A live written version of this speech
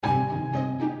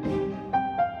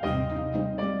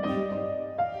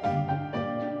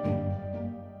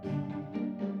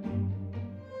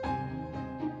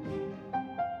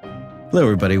Hello,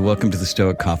 everybody. Welcome to the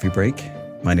Stoic Coffee Break.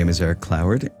 My name is Eric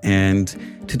Cloward, and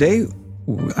today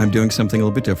I'm doing something a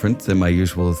little bit different than my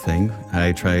usual thing.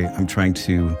 I'm trying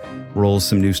to roll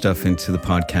some new stuff into the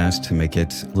podcast to make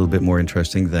it a little bit more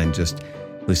interesting than just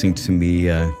listening to me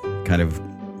kind of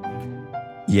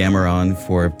yammer on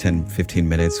for 10, 15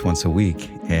 minutes once a week,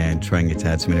 and trying to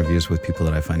add some interviews with people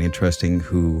that I find interesting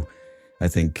who I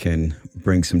think can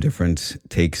bring some different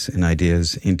takes and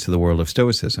ideas into the world of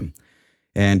Stoicism.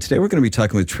 And today we're going to be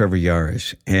talking with Trevor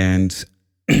Yarish. And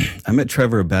I met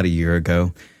Trevor about a year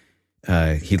ago.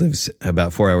 He lives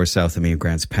about 4 hours south of me in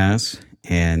Grants Pass.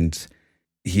 And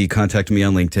he contacted me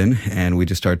on LinkedIn, and we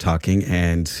just started talking.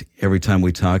 And every time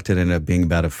we talked, it ended up being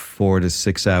about a 4 to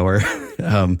 6 hour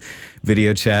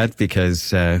video chat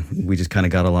because we just kind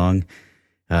of got along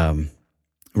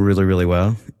really, really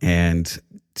well. And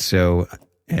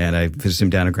I visited him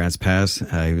down at Grants Pass.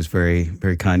 He was very,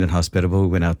 very kind and hospitable. We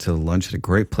went out to lunch at a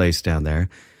great place down there.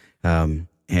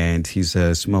 And he's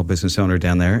a small business owner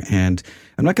down there. And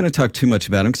I'm not going to talk too much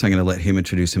about him because I'm going to let him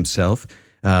introduce himself.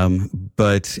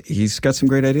 But he's got some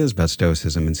great ideas about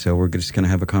Stoicism. And so we're just going to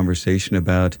have a conversation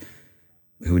about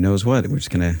who knows what. We're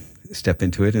just going to step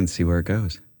into it and see where it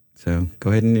goes. So go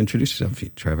ahead and introduce yourself,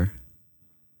 Trevor.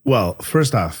 Well,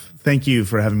 first off, thank you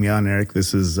for having me on, Eric.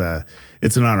 This is,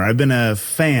 it's an honor. I've been a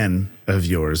fan of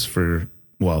yours for,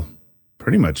 well,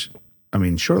 pretty much,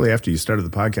 shortly after you started the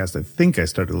podcast, I think I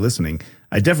started listening.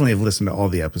 I definitely have listened to all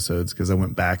the episodes because I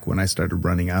went back when I started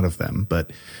running out of them. But,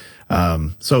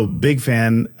 so big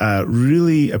fan,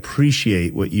 really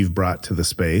appreciate what you've brought to the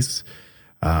space.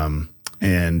 So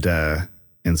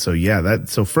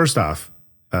first off,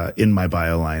 in my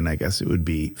bio line, I guess it would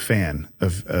be fan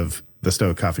of the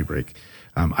Stoic Coffee Break.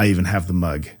 I even have the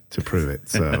mug to prove it.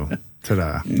 So,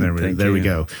 ta-da! There we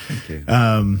go. Thank you.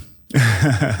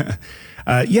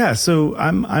 So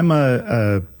I'm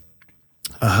a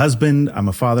husband. I'm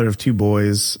a father of two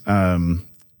boys, and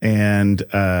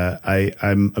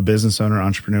I'm a business owner,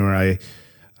 entrepreneur.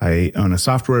 I own a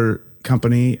software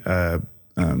company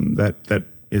that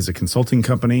is a consulting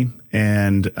company,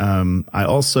 and I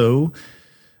also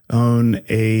own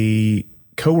a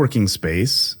co-working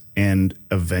space and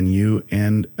a venue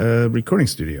and a recording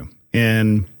studio.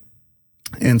 And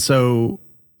so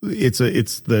it's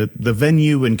the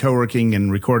venue and co-working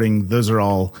and recording, those are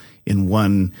all in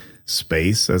one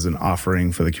space as an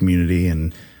offering for the community.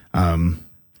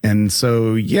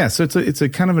 So it's a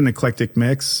kind of an eclectic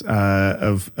mix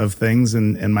of things.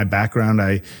 And my background,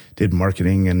 I did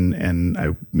marketing and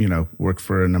I, worked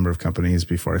for a number of companies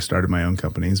before I started my own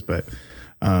companies, but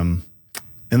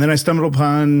and then I stumbled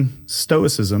upon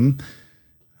Stoicism.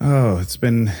 Oh, it's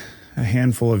been a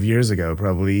handful of years ago,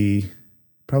 probably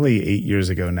 8 years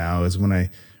ago now is when I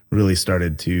really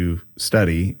started to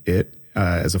study it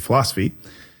as a philosophy.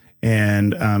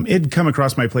 And it'd come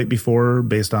across my plate before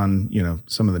based on,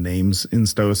 some of the names in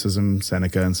Stoicism,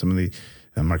 Seneca and some of the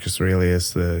Marcus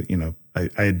Aurelius,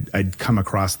 I'd come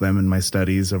across them in my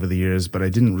studies over the years, but I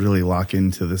didn't really lock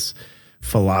into this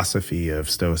philosophy of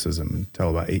Stoicism until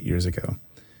about 8 years ago.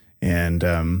 And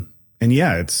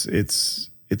it's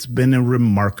been a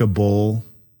remarkable,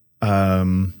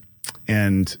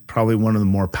 and probably one of the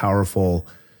more powerful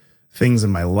things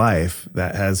in my life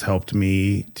that has helped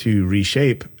me to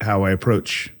reshape how I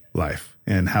approach life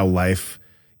and how life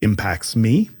impacts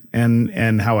me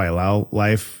and how I allow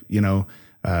life,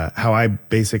 how I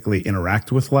basically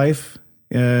interact with life,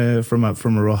 from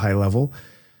a real high level,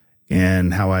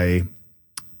 and how I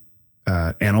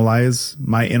analyze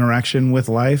my interaction with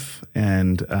life.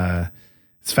 And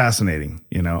it's fascinating,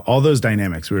 all those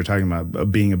dynamics we were talking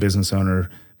about, being a business owner,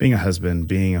 being a husband,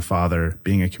 being a father,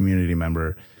 being a community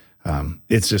member.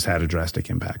 It's just had a drastic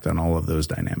impact on all of those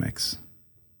dynamics.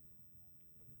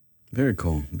 Very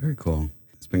cool. Very cool.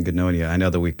 It's been good knowing you. I know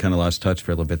that we kind of lost touch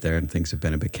for a little bit there and things have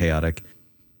been a bit chaotic.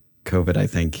 COVID, I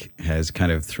think, has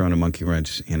kind of thrown a monkey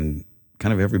wrench in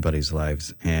kind of everybody's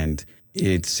lives. And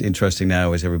it's interesting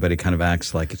now as everybody kind of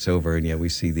acts like it's over, and yet we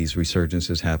see these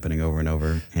resurgences happening over and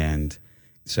over. And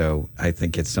so I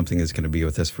think it's something that's going to be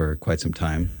with us for quite some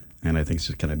time. And I think it's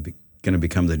just going to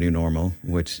become the new normal,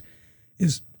 which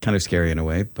is kind of scary in a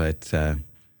way, but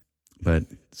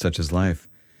such is life.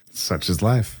 Such is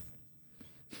life.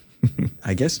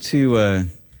 I guess to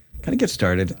kind of get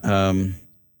started,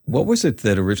 what was it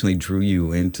that originally drew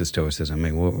you into Stoicism?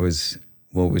 What was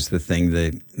the thing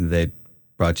that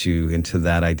brought you into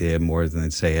that idea more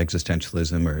than, say,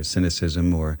 existentialism or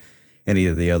cynicism or any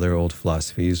of the other old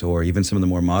philosophies, or even some of the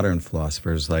more modern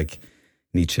philosophers like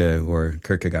Nietzsche or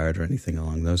Kierkegaard or anything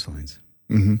along those lines?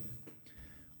 Mm-hmm.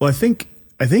 Well, I think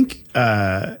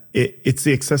it's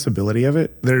the accessibility of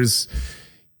it. There's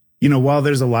while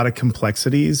there's a lot of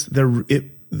complexities,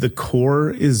 the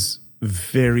core is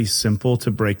very simple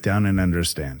to break down and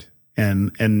understand.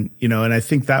 And I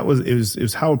think it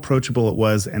was how approachable it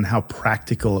was and how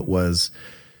practical it was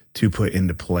to put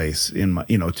into place in my,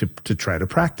 to try to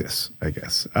practice, I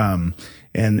guess. And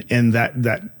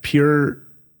that pure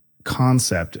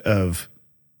concept of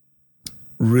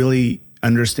really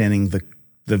understanding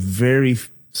the very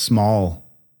small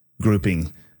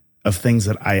grouping of things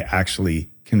that I actually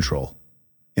control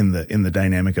in the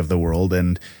dynamic of the world,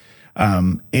 and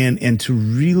to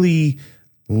really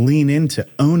lean into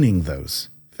owning those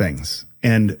things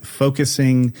and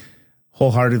focusing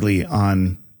wholeheartedly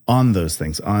on those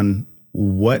things, on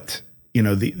what,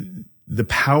 the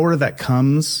power that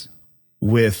comes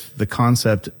with the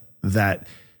concept that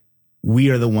we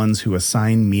are the ones who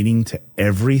assign meaning to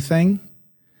everything.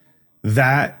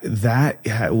 That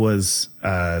was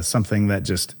something that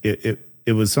just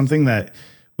it was something that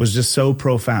was just so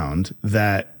profound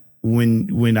that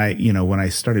when I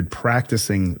started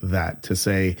practicing that, to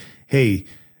say, hey,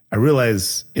 I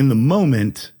realize in the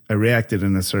moment I reacted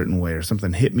in a certain way, or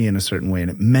something hit me in a certain way, and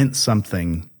it meant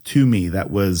something to me that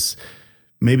was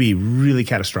maybe really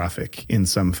catastrophic in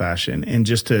some fashion. And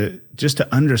just to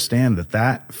understand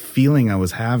that feeling I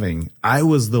was having, I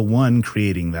was the one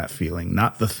creating that feeling,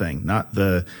 not the thing, not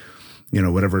the,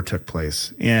 whatever took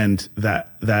place. And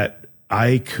that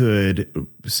I could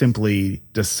simply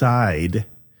decide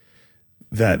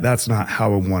that that's not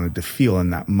how I wanted to feel in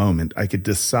that moment. I could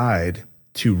decide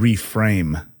to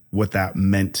reframe what that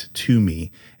meant to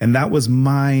me. And that was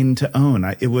mine to own.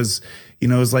 It was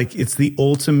like, it's the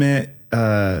ultimate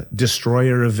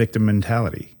destroyer of victim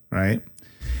mentality, right?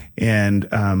 And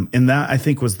that, I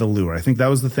think, was the lure. I think that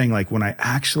was the thing. Like, when I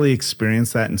actually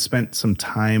experienced that and spent some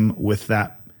time with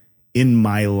that in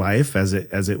my life, as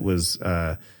I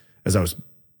was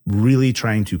really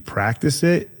trying to practice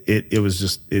it,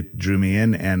 it drew me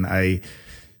in, and I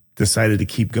decided to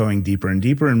keep going deeper and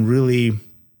deeper and really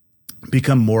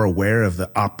become more aware of the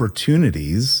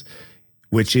opportunities,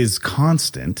 which is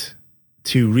constant,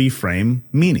 to reframe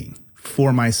meaning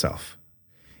for myself.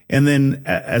 And then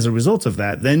as a result of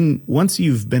that, then once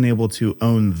you've been able to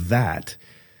own that,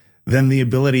 then the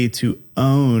ability to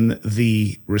own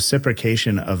the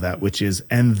reciprocation of that, which is,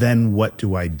 and then what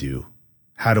do I do?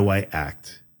 How do I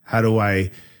act? How do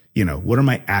I, what are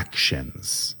my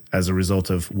actions as a result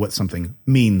of what something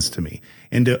means to me?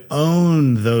 And to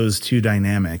own those two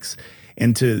dynamics,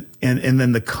 and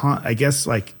then I guess,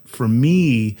 like, for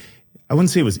me, I wouldn't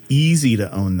say it was easy to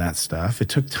own that stuff. It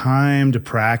took time to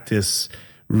practice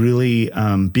really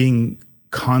being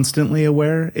constantly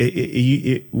aware.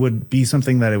 It would be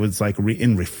something that it was like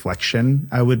in reflection,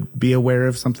 I would be aware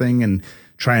of something and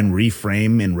try and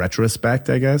reframe in retrospect,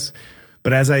 I guess.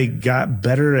 But as I got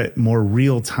better at more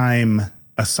real time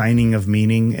assigning of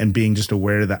meaning and being just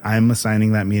aware that I'm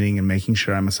assigning that meaning and making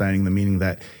sure I'm assigning the meaning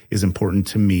that is important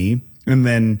to me, and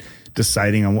then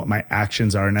deciding on what my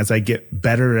actions are. And as I get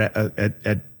better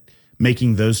at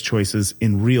making those choices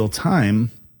in real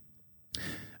time,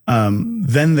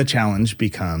 then the challenge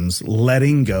becomes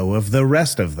letting go of the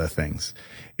rest of the things.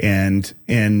 And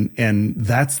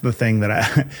that's the thing that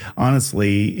I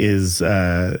honestly is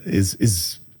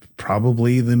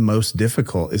probably the most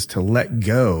difficult, is to let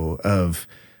go of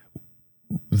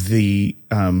the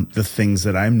things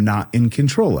that I'm not in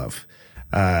control of.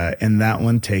 And that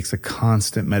one takes a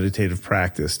constant meditative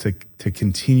practice to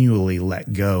continually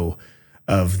let go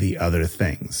of the other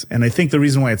things. And I think the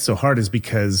reason why it's so hard is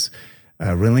because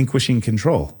relinquishing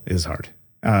control is hard.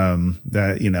 For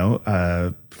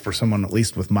someone, at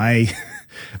least with my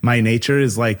nature,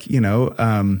 is like,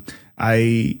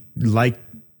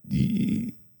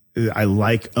 I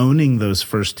like owning those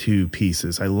first two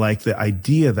pieces. I like the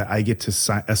idea that I get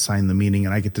to assign the meaning,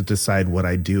 and I get to decide what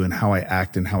I do and how I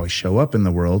act and how I show up in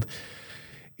the world.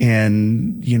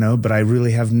 And, but I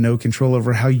really have no control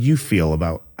over how you feel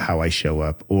about how I show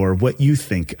up, or what you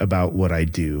think about what I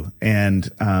do,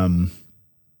 and,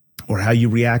 or how you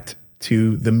react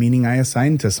to the meaning I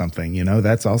assign to something.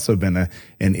 That's also been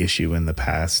an issue in the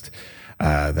past,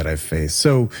 that I've faced.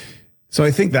 So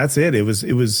I think that's it. It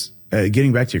was,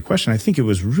 getting back to your question, I think it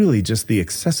was really just the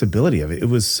accessibility of it. It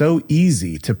was so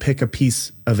easy to pick a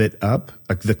piece of it up,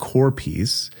 like the core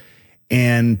piece,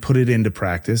 and put it into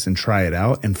practice and try it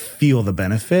out and feel the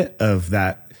benefit of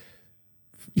that,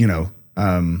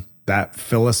 that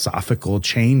philosophical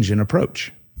change in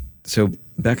approach. So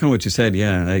back on what you said,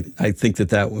 yeah, I think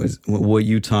that was what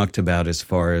you talked about as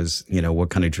far as, what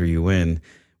kind of drew you in,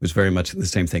 was very much the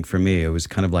same thing for me. It was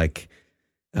kind of like,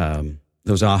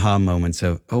 those aha moments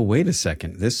of, oh, wait a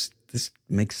second, this this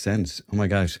makes sense. Oh my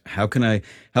gosh, how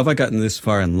have I gotten this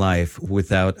far in life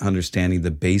without understanding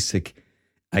the basic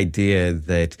idea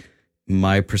that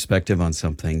my perspective on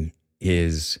something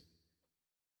is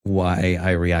why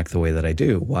I react the way that I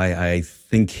do, why I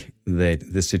think that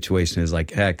this situation is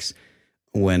like X,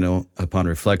 when upon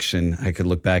reflection, I could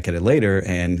look back at it later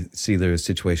and see the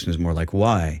situation is more like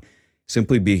Y.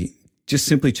 Simply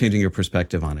changing your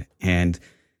perspective on it. And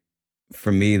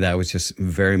for me, that was just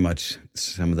very much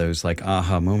some of those like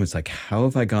aha moments, like how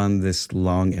have I gone this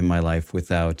long in my life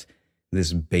without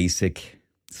this basic,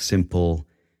 simple,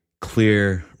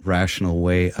 clear, rational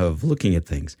way of looking at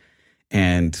things?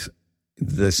 And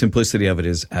the simplicity of it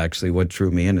is actually what drew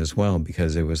me in as well,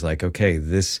 because it was like, okay,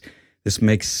 this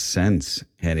makes sense.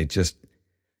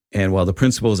 And while the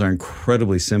principles are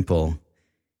incredibly simple,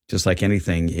 just like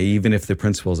anything, even if the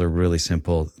principles are really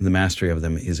simple, the mastery of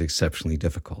them is exceptionally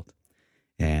difficult.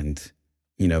 And,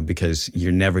 because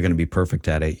you're never going to be perfect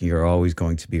at it. You're always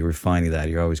going to be refining that.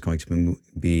 You're always going to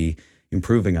be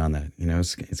improving on that.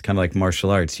 It's kind of like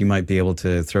martial arts. You might be able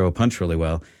to throw a punch really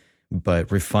well,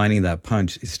 but refining that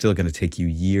punch is still going to take you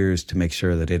years to make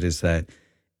sure that it is at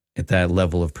that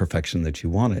level of perfection that you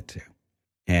want it to.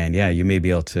 And yeah, you may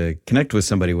be able to connect with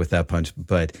somebody with that punch,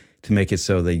 but to make it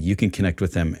so that you can connect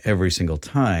with them every single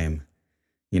time,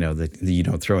 that you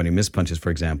don't throw any missed punches, for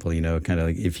example, kind of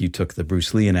like if you took the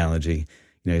Bruce Lee analogy,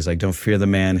 he's like, don't fear the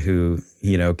man who,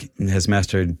 has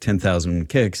mastered 10,000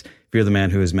 kicks. Fear the man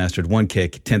who has mastered one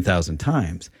kick 10,000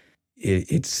 times.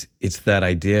 It's that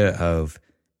idea of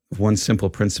one simple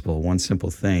principle, one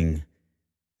simple thing,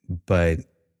 but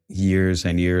years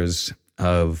and years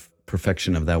of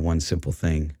perfection of that one simple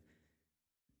thing.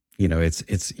 You're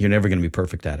never going to be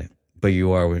perfect at it, but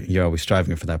you're always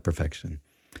striving for that perfection.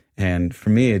 And for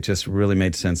me, it just really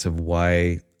made sense of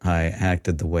why I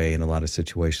acted the way in a lot of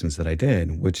situations that I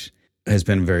did, which has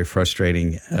been a very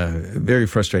frustrating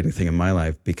thing in my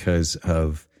life because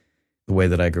of the way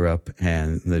that I grew up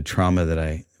and the trauma that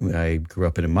I grew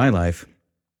up in my life.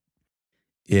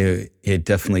 It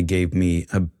definitely gave me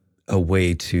a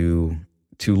way to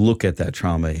look at that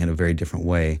trauma in a very different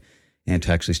way and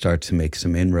to actually start to make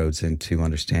some inroads into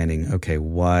understanding, okay,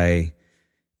 why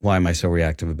am I so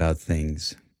reactive about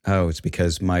things? Oh, it's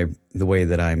because the way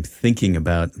that I'm thinking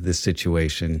about this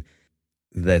situation,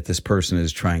 that this person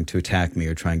is trying to attack me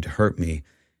or trying to hurt me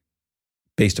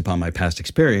based upon my past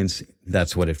experience,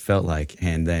 that's what it felt like.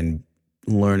 And then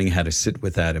learning how to sit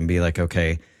with that and be like,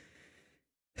 okay,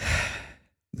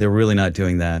 they're really not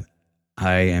doing that.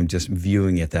 I am just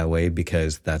viewing it that way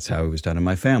because that's how it was done in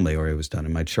my family, or it was done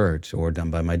in my church, or done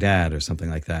by my dad, or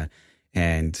something like that.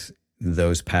 And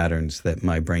those patterns that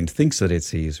my brain thinks that it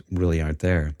sees really aren't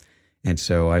there. And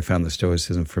so I found the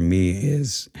Stoicism for me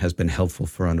has been helpful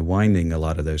for unwinding a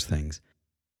lot of those things.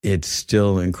 It's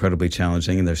still incredibly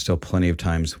challenging, and there's still plenty of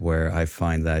times where I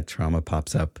find that trauma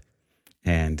pops up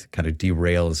and kind of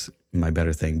derails my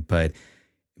better thing. But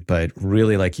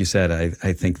really, like you said,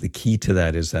 I think the key to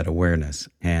that is that awareness.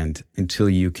 And until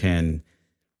you can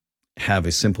have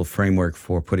a simple framework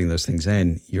for putting those things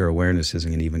in, your awareness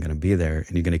isn't even going to be there,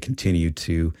 and you're going to continue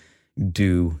to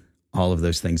do all of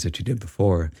those things that you did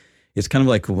before. It's kind of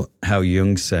like how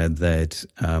Jung said that,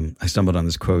 I stumbled on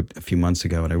this quote a few months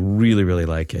ago, and I really, really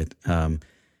like it. He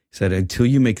said, until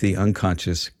you make the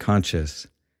unconscious conscious,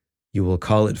 you will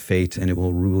call it fate and it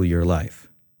will rule your life.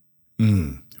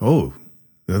 Oh,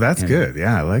 that's good.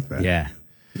 Yeah, I like that. Yeah.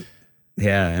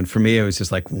 Yeah. And for me, it was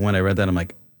just like, when I read that, I'm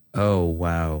like, oh,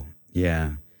 wow.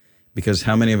 Yeah. Because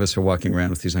how many of us are walking around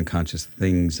with these unconscious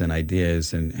things and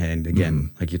ideas? And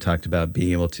again, like you talked about,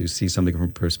 being able to see something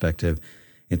from perspective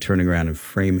and turning around and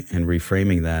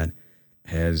reframing that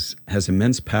has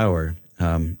immense power,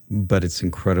 but it's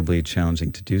incredibly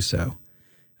challenging to do so.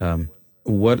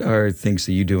 What are things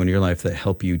that you do in your life that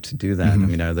help you to do that? I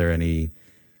mean, are there any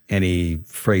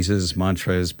phrases,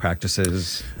 mantras,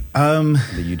 practices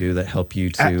that you do that help you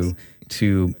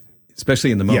to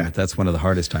especially in the moment? That's one of the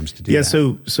hardest times to do that.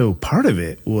 So part of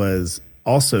it was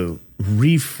also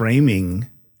reframing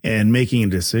and making a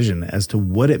decision as to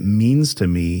what it means to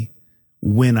me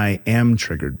when I am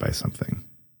triggered by something,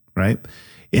 right?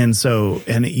 And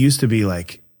it used to be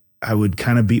like I would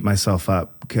kind of beat myself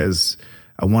up because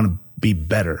I want to be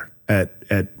better at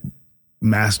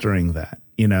mastering that,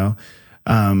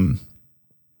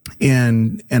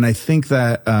 and I think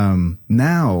that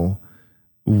now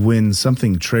when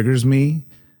something triggers me,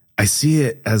 I see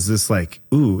it as this like,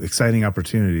 exciting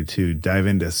opportunity to dive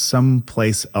into some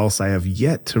place else I have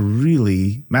yet to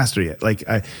really master yet. Like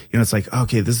it's like,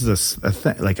 okay, this is a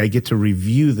thing. Like I get to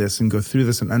review this and go through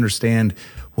this and understand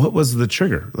what was the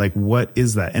trigger. Like, what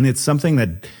is that? And it's something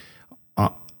that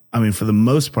I mean, for the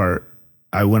most part,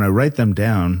 when I write them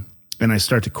down and I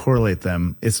start to correlate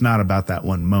them, it's not about that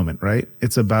one moment, right?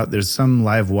 It's about there's some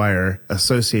live wire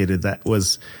associated that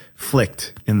was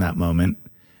flicked in that moment,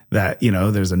 that,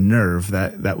 there's a nerve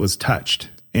that was touched,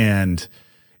 and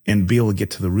be able to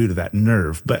get to the root of that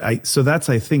nerve. But so that's,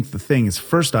 I think the thing is,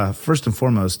 first and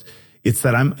foremost, it's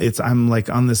that I'm like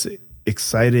on this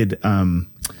excited,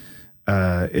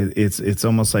 it's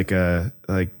almost like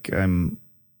I'm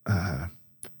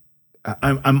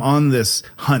on this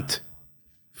hunt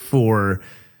for,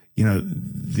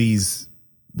 these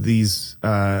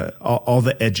all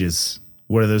the edges,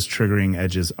 where those triggering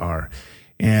edges are.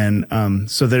 And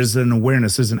so there's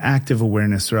an active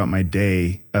awareness throughout my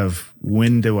day of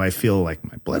when do I feel like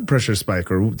my blood pressure spike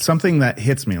or something that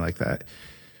hits me like that.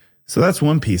 So that's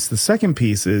one piece. The second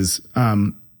piece is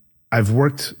I've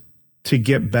worked to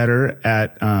get better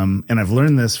at, and I've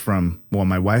learned this from,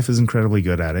 my wife is incredibly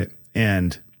good at it,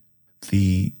 and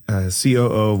the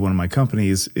COO of one of my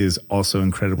companies is also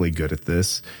incredibly good at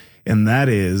this, and that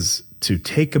is to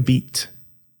take a beat,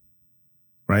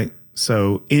 right?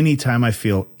 So anytime I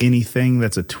feel anything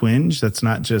that's a twinge, that's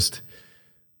not just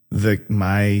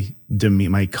my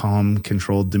calm,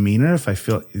 controlled demeanor. If I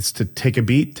feel, it's to take a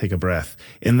beat, take a breath.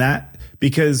 And that,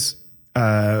 because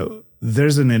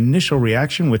there's an initial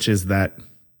reaction, which is that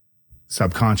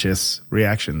subconscious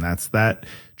reaction. That's that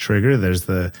trigger.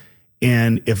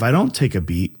 And if I don't take a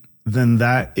beat, then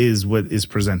that is what is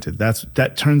presented.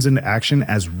 That turns into action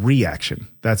as reaction.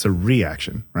 That's a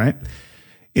reaction, right?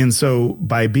 And so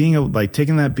by being able, like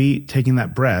taking that beat, taking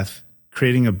that breath,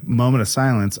 creating a moment of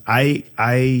silence,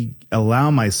 I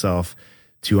allow myself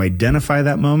to identify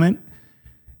that moment,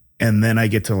 and then I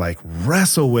get to like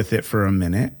wrestle with it for a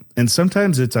minute. And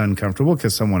sometimes it's uncomfortable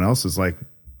because someone else is like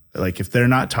if they're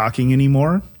not talking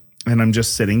anymore and I'm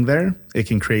just sitting there, it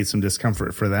can create some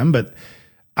discomfort for them, but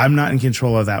I'm not in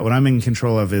control of that. What I'm in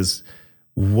control of is,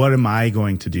 what am I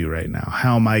going to do right now?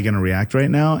 How am I going to react right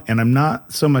now? And I'm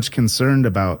not so much concerned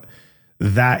about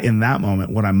that in that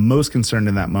moment. What I'm most concerned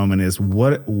in that moment is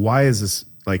why is this,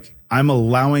 like, I'm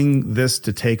allowing this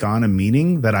to take on a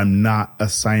meaning that I'm not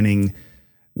assigning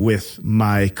with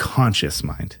my conscious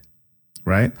mind,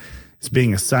 right? It's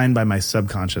being assigned by my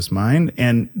subconscious mind,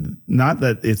 and not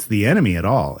that it's the enemy at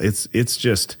all. It's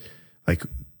just like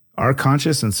our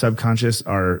conscious and subconscious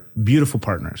are beautiful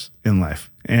partners in life.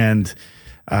 And,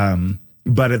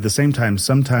 but at the same time,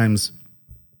 sometimes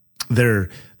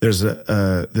there's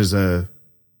a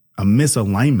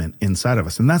misalignment inside of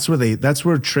us. And that's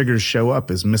where triggers show up,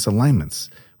 as misalignments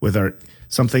with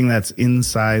something that's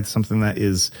inside, something that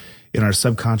is in our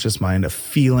subconscious mind, a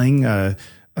feeling,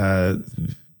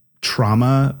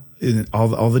 trauma, in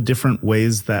all the different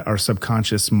ways that our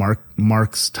subconscious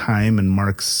marks time and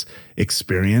marks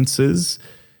experiences.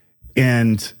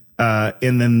 And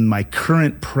then my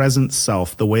current present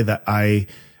self, the way that I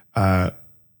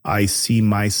see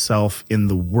myself in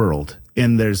the world.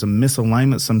 And there's a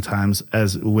misalignment sometimes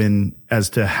as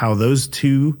to how those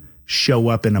two show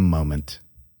up in a moment,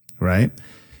 right?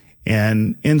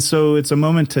 And so it's a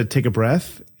moment to take a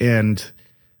breath and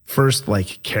first,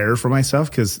 like, care for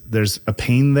myself, because there's a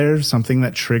pain there, something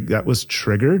that was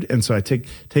triggered. And so I take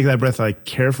that breath, I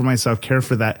care for myself, care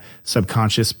for that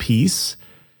subconscious piece.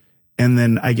 And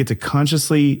then I get to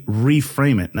consciously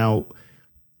reframe it. Now,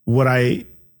 what I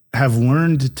have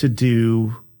learned to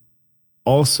do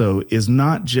also is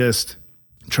not just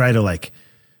try to, like,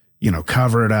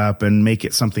 cover it up and make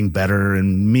it something better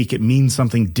and make it mean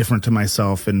something different to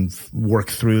myself and work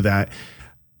through that.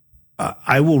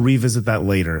 I will revisit that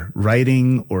later,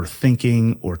 writing or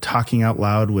thinking or talking out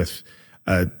loud with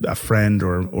a friend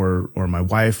or my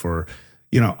wife, or,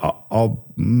 I'll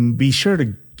be sure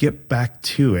to get back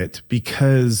to it,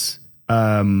 because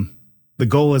the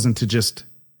goal isn't to just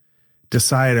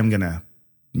decide I'm going to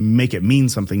make it mean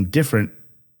something different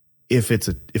if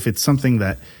it's something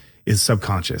that is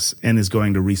subconscious and is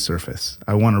going to resurface.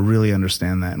 I want to really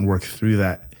understand that and work through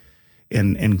that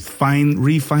and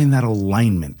refine that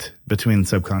alignment between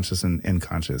subconscious and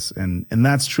conscious. And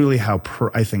that's truly how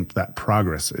I think that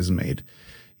progress is made.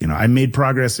 I made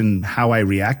progress in how I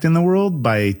react in the world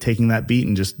by taking that beat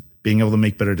and just being able to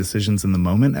make better decisions in the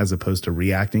moment, as opposed to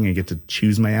reacting and get to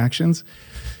choose my actions.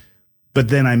 But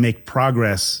then I make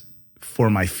progress for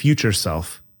my future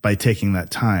self by taking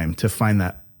that time to find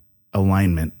that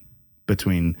alignment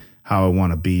between how I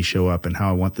want to be, show up, and how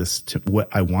I want what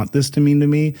I want this to mean to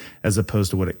me, as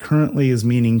opposed to what it currently is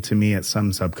meaning to me at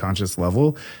some subconscious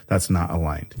level that's not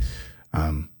aligned.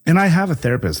 And I have a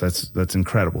therapist that's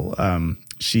incredible.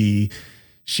 She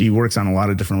she works on a lot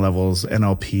of different levels,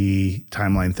 NLP,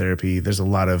 timeline therapy. There's a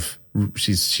lot of,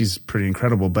 she's pretty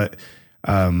incredible, but,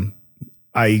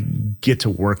 I get to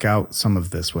work out some of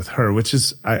this with her, which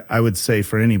is, I would say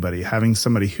for anybody, having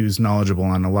somebody who's knowledgeable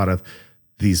on a lot of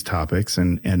these topics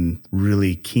and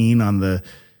really keen on the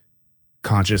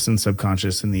conscious and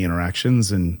subconscious and the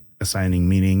interactions and assigning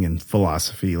meaning and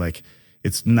philosophy. Like,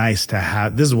 it's nice to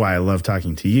have, this is why I love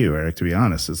talking to you, Eric, to be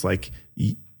honest. It's like,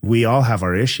 we all have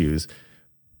our issues,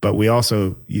 but we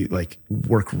also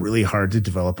work really hard to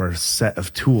develop our set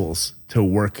of tools to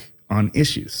work on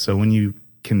issues. So when you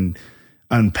can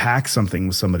unpack something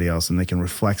with somebody else and they can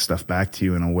reflect stuff back to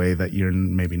you in a way that you're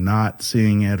maybe not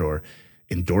seeing it, or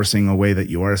endorsing a way that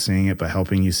you are seeing it, but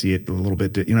helping you see it a little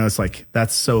bit, it's like,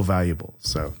 that's so valuable.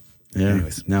 So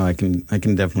anyways. No, I can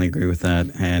definitely agree with that.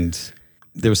 And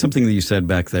there was something that you said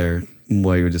back there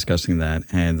while you were discussing that.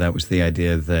 And that was the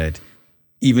idea that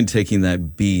even taking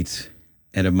that beat,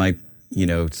 and it might,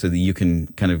 so that you can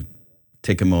kind of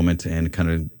take a moment and kind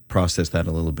of process that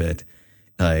a little bit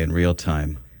in real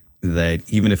time, that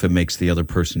even if it makes the other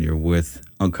person you're with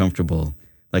uncomfortable,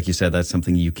 like you said, that's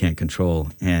something you can't control.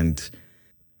 And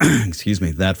excuse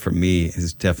me, that for me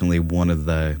is definitely one of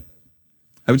the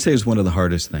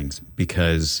hardest things,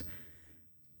 because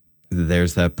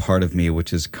there's that part of me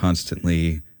which is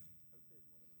constantly,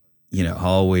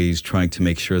 always trying to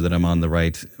make sure that I'm on the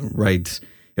right,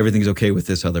 everything's okay with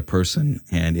this other person.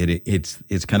 And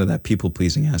it's kind of that people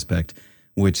pleasing aspect,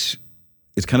 which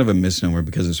is kind of a misnomer,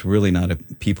 because it's really not a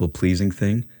people pleasing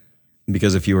thing.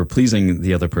 Because if you were pleasing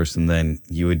the other person, then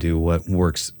you would do what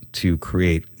works to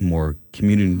create more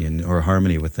communion or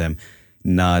harmony with them,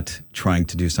 not trying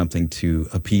to do something to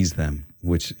appease them,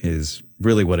 which is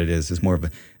really what it is more of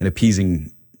an appeasing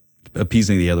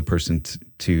the other person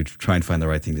to try and find the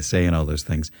right thing to say and all those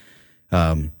things.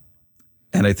 And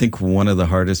I think one of the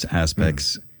hardest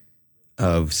aspects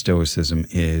of Stoicism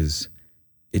is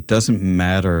it doesn't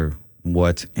matter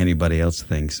what anybody else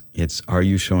thinks. It's, are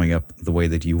you showing up the way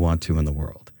that you want to in the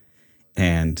world?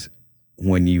 And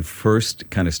when you first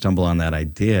kind of stumble on that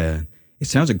idea, it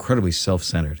sounds incredibly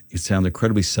self-centered. It sounds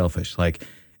incredibly selfish. Like,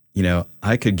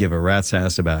 I could give a rat's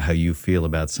ass about how you feel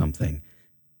about something.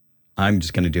 I'm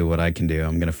just going to do what I can do.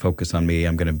 I'm going to focus on me.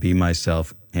 I'm going to be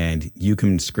myself. And you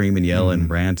can scream and yell and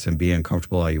rant and be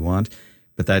uncomfortable all you want,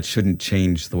 but that shouldn't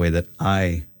change the way that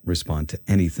I respond to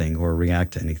anything or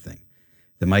react to anything.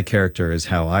 That my character is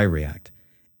how I react.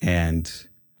 And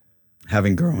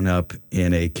having grown up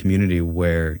in a community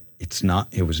where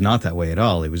it was not that way at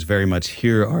all. It was very much,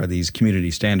 here are these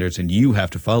community standards and you have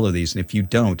to follow these. And if you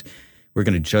don't, we're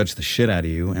going to judge the shit out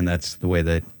of you. And that's the way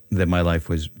that my life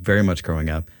was very much growing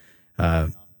up.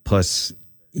 Plus,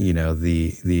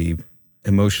 the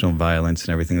emotional violence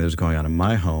and everything that was going on in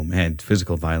my home, and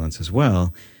physical violence as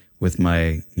well, with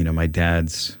my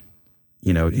dad's,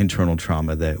 internal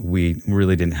trauma that we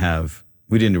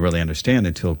didn't really understand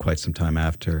until quite some time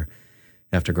after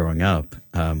growing up.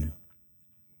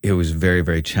 It was very,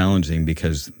 very challenging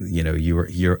because,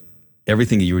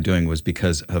 everything that you were doing was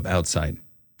because of outside.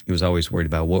 He was always worried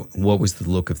about what was the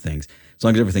look of things. As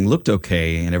long as everything looked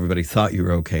okay and everybody thought you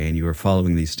were okay and you were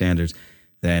following these standards,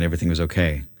 then everything was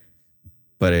okay.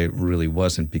 But it really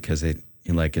wasn't, because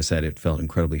like I said, it felt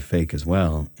incredibly fake as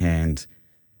well. And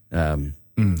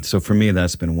so for me,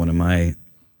 that's been one of I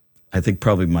think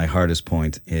probably my hardest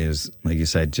point is, like you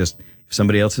said, just if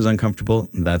somebody else is uncomfortable,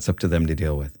 that's up to them to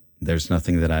deal with. There's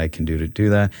nothing that I can do to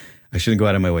do that. I shouldn't go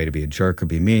out of my way to be a jerk or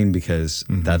be mean, because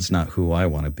that's not who I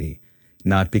want to be.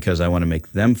 Not because I want to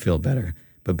make them feel better,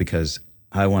 but because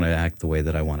I want to act the way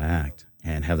that I want to act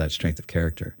and have that strength of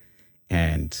character.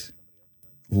 And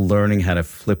learning how to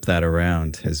flip that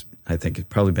around has, I think,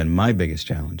 probably been my biggest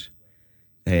challenge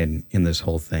in this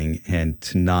whole thing, and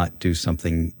to not do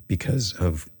something because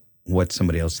of what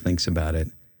somebody else thinks about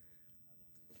it.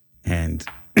 And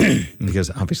because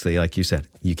obviously, like you said,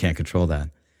 you can't control that.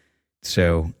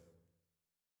 So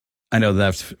I know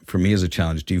that's, for me, is a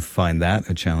challenge. Do you find that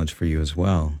a challenge for you as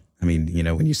well? I mean,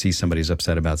 when you see somebody's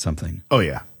upset about something. Oh,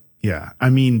 yeah. Yeah. I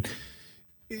mean,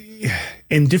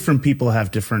 and different people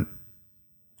have different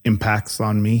impacts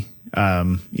on me.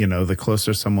 The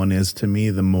closer someone is to me,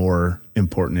 the more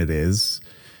important it is.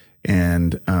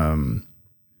 And,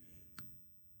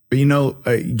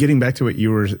 getting back to what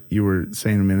you were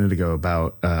saying a minute ago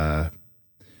about the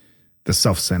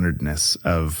self-centeredness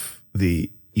of the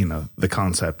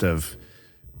concept of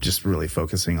just really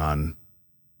focusing on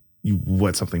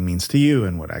what something means to you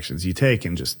and what actions you take,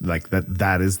 and just like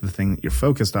that is the thing that you're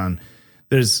focused on.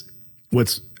 There's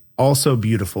what's also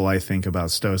beautiful, I think,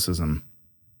 about Stoicism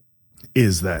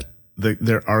is that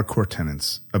there are core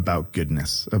tenets about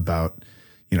goodness, about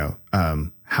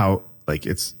how like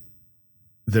it's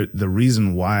the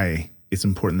reason why it's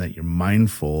important that you're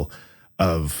mindful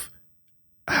of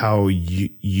how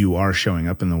you are showing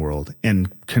up in the world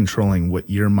and controlling what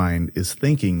your mind is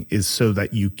thinking is so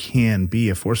that you can be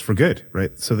a force for good,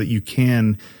 right? So that you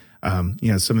can, some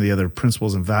of the other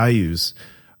principles and values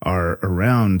are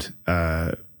around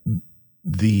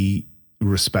the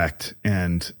respect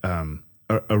and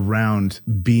around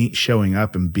showing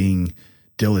up and being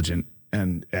diligent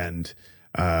and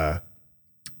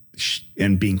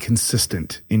being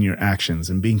consistent in your actions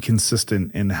and being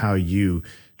consistent in how you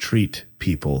treat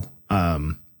people.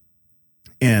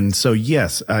 And so,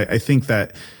 yes, I think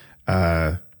that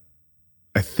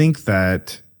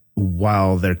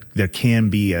while there can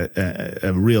be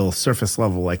a real surface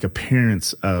level, like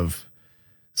appearance of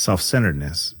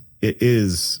self-centeredness, it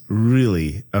is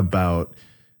really about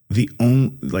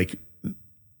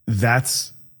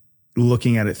that's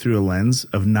looking at it through a lens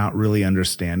of not really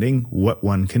understanding what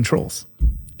one controls.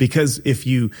 Because if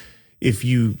you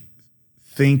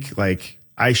think like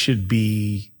I should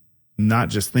be not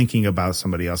just thinking about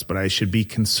somebody else, but I should be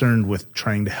concerned with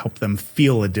trying to help them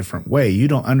feel a different way, you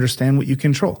don't understand what you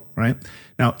control, right?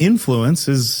 Now, influence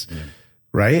is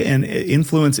right, and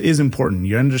influence is important.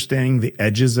 You're understanding the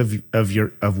edges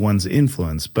of one's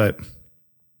influence, but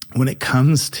when it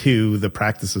comes to the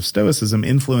practice of Stoicism,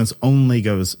 influence only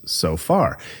goes so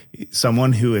far.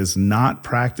 Someone who is not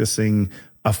practicing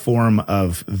a form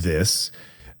of this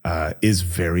is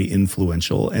very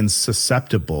influential and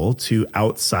susceptible to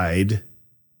outside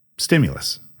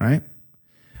stimulus, right?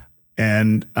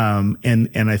 And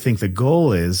I think the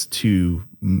goal is to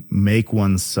make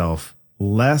oneself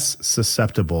less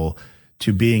susceptible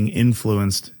to being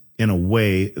influenced in a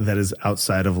way that is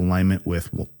outside of alignment with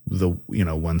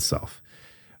oneself.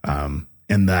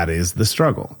 And that is the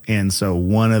struggle. And so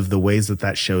one of the ways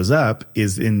that shows up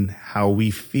is in how we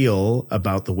feel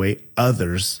about the way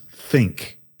others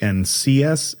think and see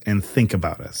us and think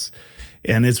about us.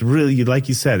 And it's really, like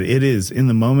you said, it is in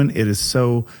the moment, it is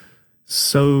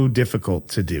so difficult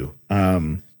to do.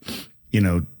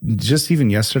 Just even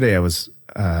yesterday, I was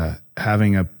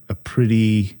having a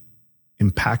pretty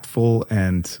impactful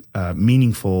and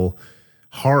meaningful,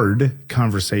 hard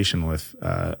conversation with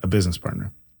a business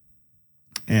partner.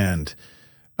 And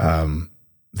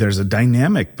there's a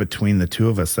dynamic between the two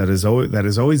of us that has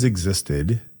always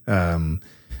existed,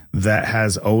 that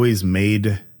has always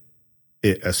made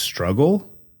it a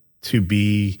struggle to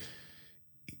be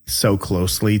so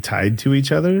closely tied to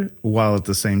each other, while at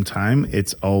the same time,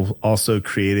 it's also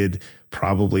created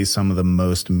probably some of the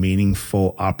most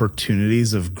meaningful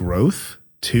opportunities of growth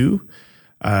too,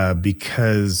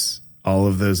 because all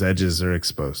of those edges are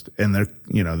exposed, and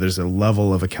there's a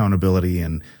level of accountability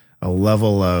and a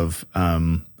level of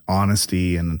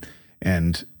honesty and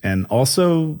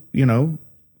also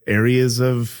areas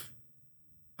of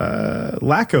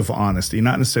lack of honesty,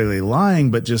 not necessarily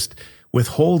lying, but just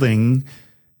withholding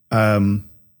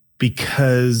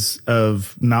because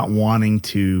of not wanting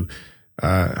to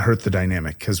hurt the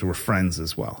dynamic, because we're friends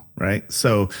as well, right?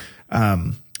 So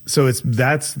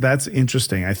that's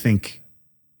interesting. I think.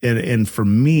 And for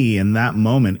me, in that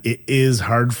moment, it is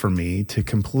hard for me to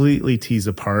completely tease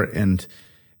apart, and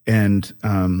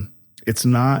it's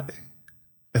not.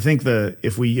 I think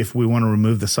if we want to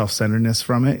remove the self-centeredness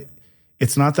from it,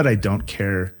 it's not that I don't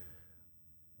care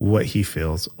what he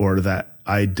feels or that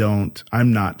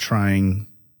I'm not trying.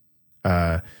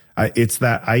 It's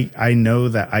that I know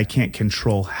that I can't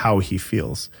control how he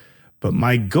feels, but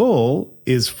my goal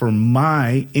is for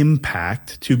my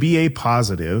impact to be a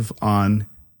positive on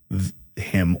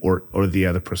him or the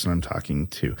other person I'm talking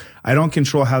to. I don't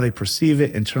control how they perceive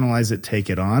it, internalize it, take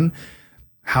it on.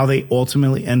 How they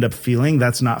ultimately end up feeling,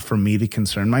 that's not for me to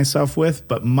concern myself with.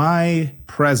 But my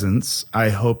presence, I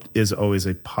hope, is always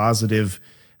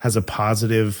has a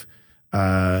positive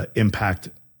impact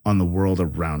on the world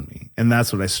around me. And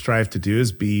that's what I strive to do,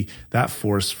 is be that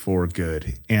force for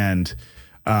good. And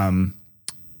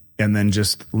then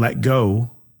just let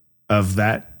go of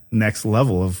that next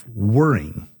level of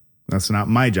worrying. That's not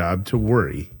my job to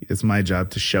worry. It's my job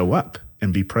to show up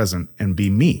and be present and be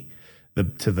me,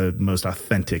 to the most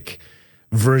authentic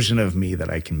version of me that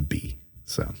I can be.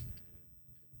 So,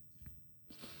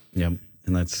 yeah,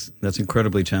 and that's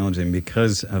incredibly challenging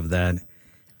because of that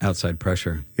outside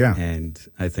pressure. Yeah, and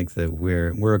I think that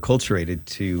we're acculturated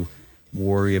to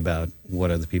worry about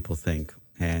what other people think,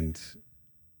 and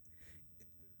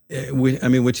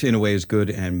which in a way is good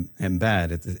and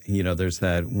bad. There's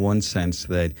that one sense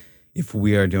that if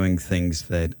we are doing things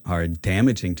that are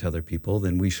damaging to other people,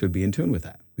 then we should be in tune with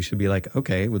that. We should be like,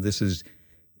 okay, well, this is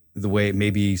the way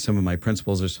maybe some of my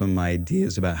principles or some of my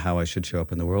ideas about how I should show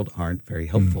up in the world aren't very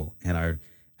helpful and are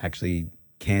actually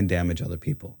can damage other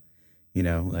people.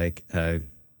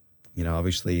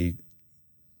 Obviously,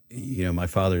 my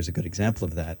father is a good example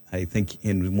of that. I think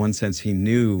in one sense he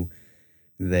knew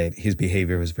that his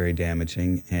behavior was very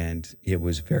damaging, and it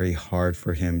was very hard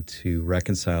for him to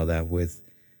reconcile that with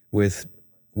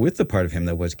the part of him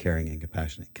that was caring and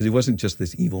compassionate, because he wasn't just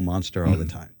this evil monster all the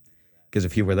time. Because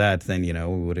if he were that, then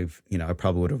I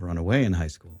probably would have run away in high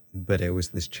school. But it was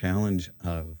this challenge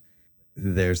of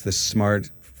there's this smart,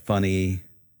 funny,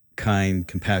 kind,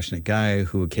 compassionate guy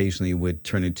who occasionally would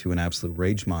turn into an absolute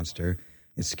rage monster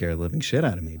and scare the living shit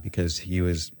out of me, because he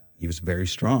was very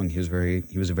strong. He was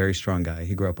a very strong guy.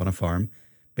 He grew up on a farm,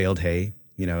 baled hay.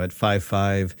 At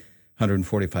 5'5",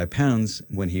 145 pounds,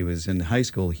 when he was in high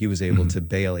school, he was able to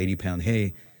bale 80 pounds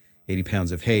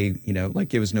of hay,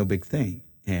 like it was no big thing.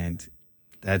 And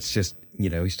that's just,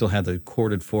 he still had the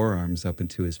corded forearms up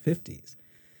into his 50s.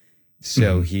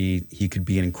 So he could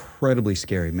be an incredibly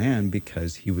scary man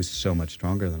because he was so much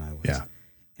stronger than I was. Yeah.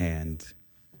 And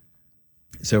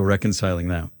so reconciling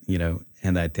that,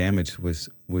 and that damage was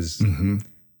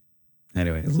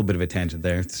anyway, a little bit of a tangent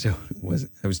there. So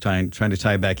I was trying to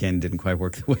tie it back in, didn't quite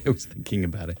work the way I was thinking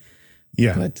about it.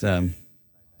 Yeah. But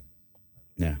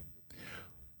yeah.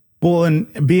 Well,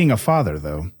 and being a father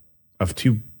though of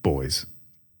two boys,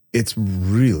 it's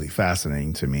really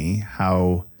fascinating to me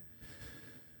how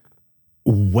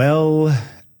well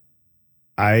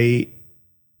I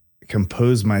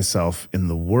compose myself in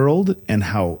the world and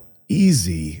how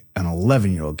easy an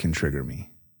 11-year-old can trigger me.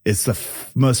 It's the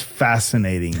most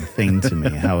fascinating thing to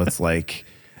me, how it's like,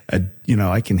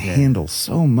 I can handle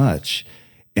so much.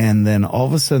 And then all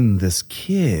of a sudden this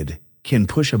kid can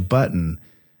push a button.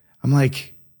 I'm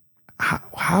like,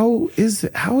 how is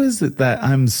it that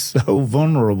I'm so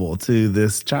vulnerable to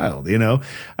this child,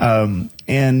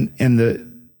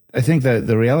 I think that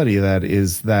the reality of that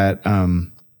is that,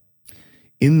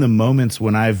 in the moments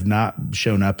when I've not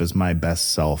shown up as my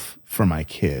best self for my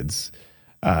kids,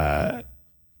 I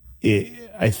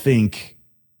think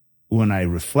when I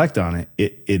reflect on it,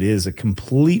 it is a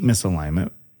complete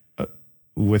misalignment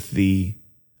with the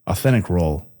authentic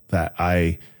role that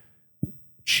I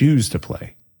choose to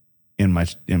play in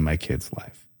my kid's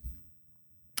life.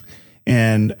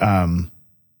 And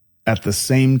at the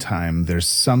same time, there's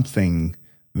something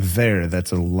there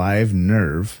that's a live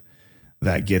nerve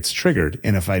that gets triggered.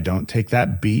 And if I don't take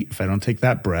that beat, if I don't take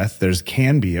that breath,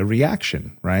 can be a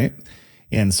reaction, right?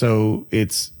 And so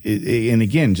and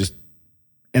again,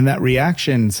 and that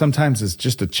reaction sometimes is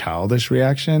just a childish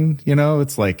reaction,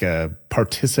 it's like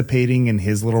participating in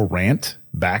his little rant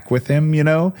back with him,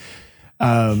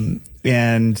 and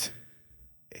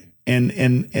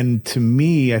to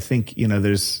me, I think,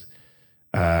 there's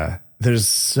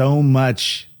so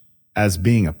much as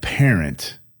being a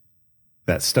parent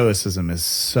that stoicism is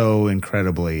so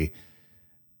incredibly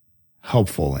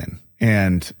helpful in.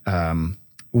 And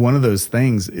one of those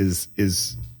things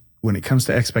is when it comes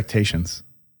to expectations.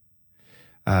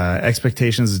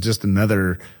 Expectations is just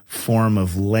another form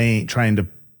of trying to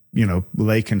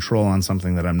lay control on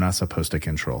something that I'm not supposed to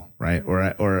control, right?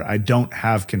 Or I don't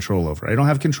have control over. I don't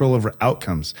have control over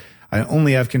outcomes. I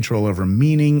only have control over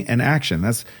meaning and action.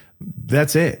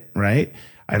 That's it, right?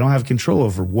 I don't have control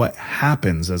over what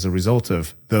happens as a result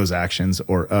of those actions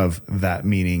or of that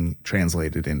meaning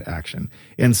translated into action.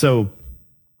 And so,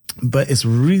 but it's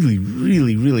really,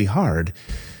 really, really hard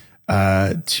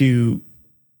to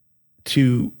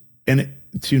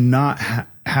not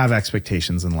have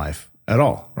expectations in life at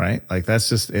all, right? Like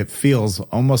it feels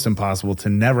almost impossible to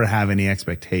never have any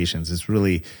expectations. It's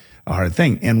really a hard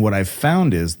thing. And what I've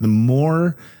found is the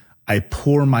more I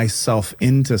pour myself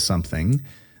into something,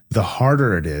 the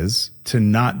harder it is to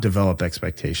not develop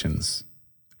expectations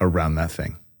around that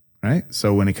thing, right?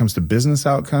 So when it comes to business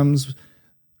outcomes,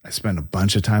 I spend a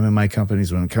bunch of time in my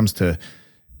companies. When it comes to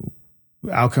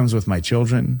outcomes with my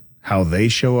children, how they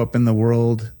show up in the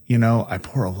world, I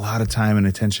pour a lot of time and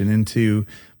attention into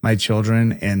my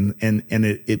children, and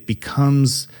it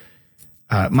becomes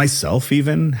myself,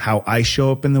 even how I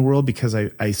show up in the world, because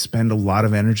I spend a lot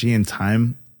of energy and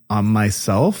time on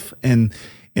myself. And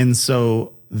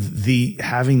so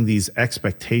having these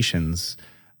expectations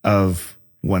of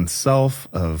oneself,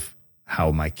 of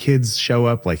how my kids show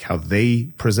up, like how they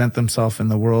present themselves in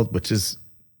the world, which is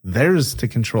theirs to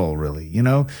control, really.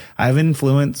 I have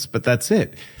influence, but that's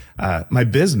it. My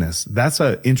business, that's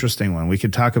an interesting one. We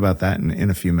could talk about that in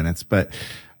a few minutes, but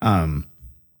I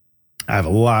have a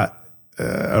lot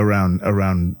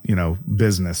around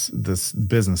business, this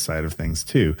business side of things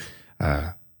too.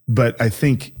 but I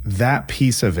think that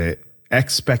piece of it,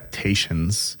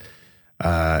 expectations,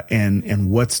 and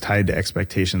what's tied to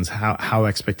expectations, how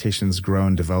expectations grow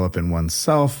and develop in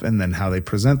oneself, and then how they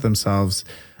present themselves.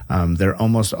 They're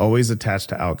almost always attached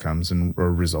to outcomes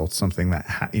or results, something that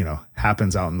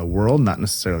happens out in the world, not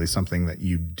necessarily something that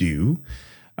you do.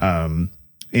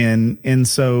 And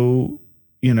so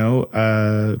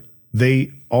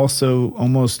they also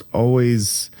almost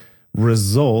always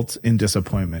result in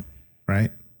disappointment,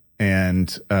 right?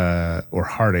 And or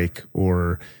heartache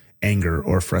or anger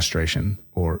or frustration,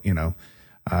 or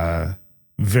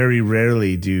very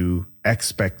rarely do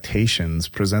expectations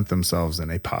present themselves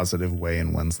in a positive way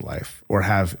in one's life or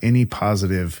have any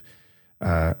positive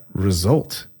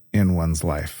result in one's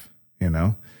life,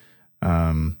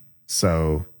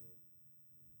 so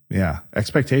yeah,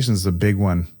 expectations is a big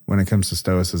one when it comes to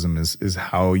Stoicism, is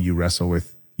how you wrestle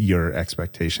with your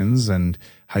expectations and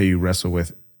how you wrestle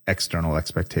with external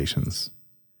expectations.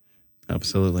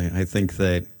 Absolutely. I think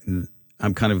that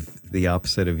I'm kind of the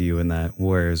opposite of you in that,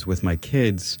 whereas with my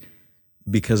kids,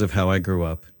 because of how I grew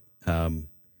up,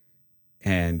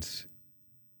 and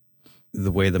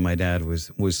the way that my dad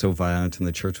was so violent and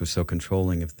the church was so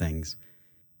controlling of things,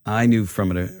 I knew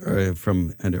from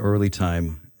an early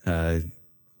time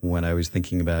when I was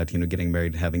thinking about getting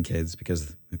married and having kids,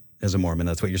 because as a Mormon,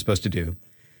 that's what you're supposed to do.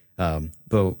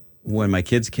 But when my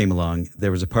kids came along,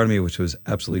 there was a part of me which was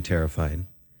absolutely terrified.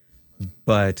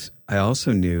 But I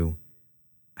also knew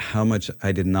how much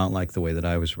I did not like the way that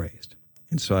I was raised.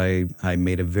 And so I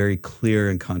made a very clear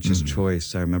and conscious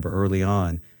choice. I remember early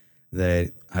on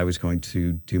that I was going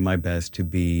to do my best to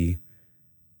be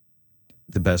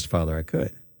the best father I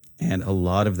could. And a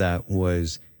lot of that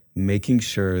was making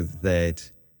sure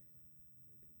that,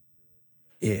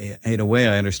 in a way,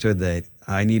 I understood that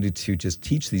I needed to just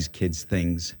teach these kids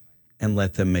things and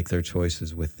let them make their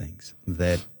choices with things,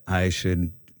 that I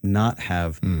should not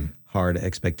have hard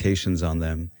expectations on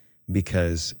them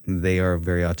because they are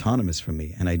very autonomous from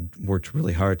me. And I worked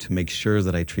really hard to make sure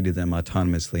that I treated them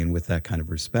autonomously and with that kind of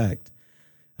respect.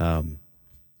 And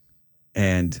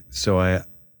so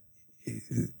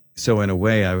in a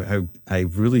way, I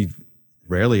really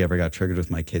rarely ever got triggered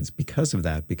with my kids because of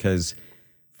that, because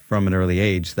from an early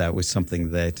age, that was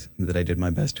something that I did my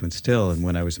best to instill. And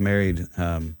when I was married,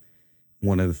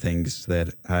 one of the things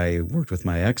that I worked with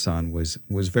my ex on was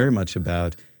very much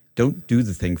about, don't do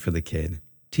the thing for the kid,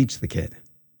 teach the kid.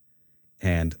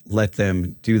 And let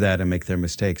them do that and make their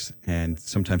mistakes. And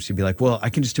sometimes she'd be like, well, I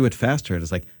can just do it faster. And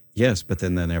it's like, yes, but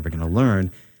then they're never going to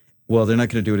learn. Well, they're not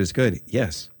going to do it as good.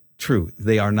 Yes, true.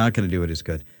 They are not going to do it as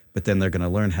good, but then they're going to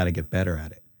learn how to get better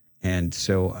at it. And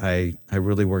so I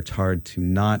really worked hard to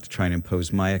not try and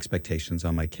impose my expectations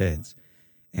on my kids.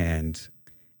 And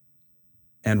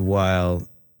while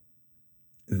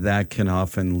that can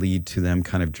often lead to them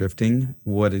kind of drifting,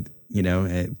 but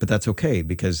that's okay,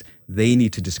 because they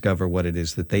need to discover what it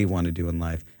is that they want to do in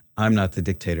life. I'm not the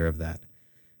dictator of that.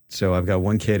 So I've got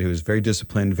one kid who is very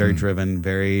disciplined, very driven,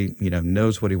 very,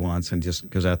 knows what he wants and just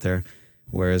goes out there.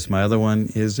 Whereas my other one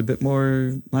is a bit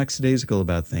more lackadaisical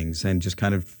about things and just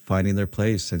kind of finding their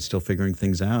place and still figuring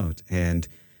things out. And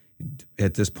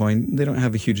at this point, they don't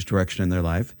have a huge direction in their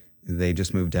life. They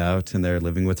just moved out and they're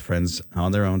living with friends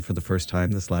on their own for the first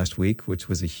time this last week, which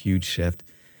was a huge shift.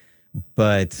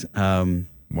 But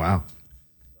wow.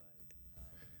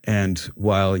 And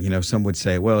while some would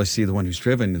say, "Well, I see the one who's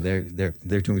driven.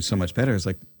 They're doing so much better." It's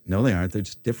like, no, they aren't. They're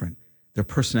just different. Their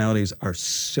personalities are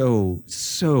so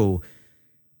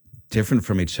different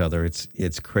from each other.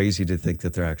 It's crazy to think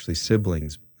that they're actually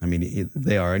siblings. I mean,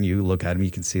 they are, and you look at them,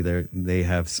 you can see they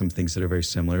have some things that are very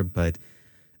similar. But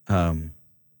I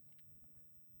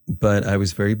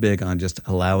was very big on just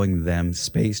allowing them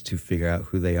space to figure out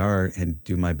who they are and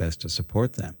do my best to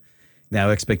support them. Now,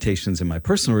 expectations in my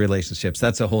personal relationships,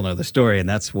 that's a whole nother story, and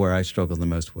that's where I struggle the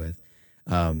most with.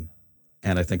 And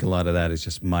I think a lot of that is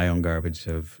just my own garbage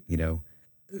of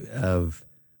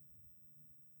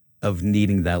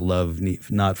needing that love,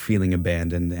 not feeling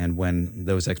abandoned. And when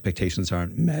those expectations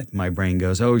aren't met, my brain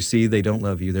goes, oh, see, they don't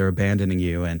love you, they're abandoning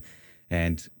you.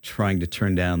 And trying to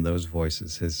turn down those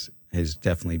voices has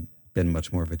definitely been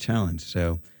much more of a challenge.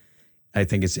 So I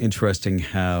think it's interesting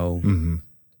how,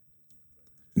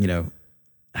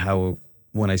 how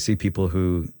when I see people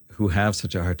who have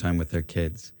such a hard time with their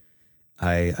kids,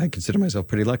 I consider myself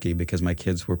pretty lucky because my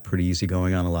kids were pretty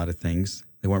easygoing on a lot of things.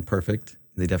 They weren't perfect.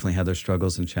 They definitely had their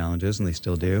struggles and challenges, and they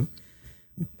still do.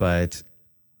 But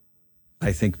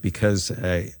I think because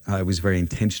I was very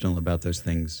intentional about those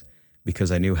things,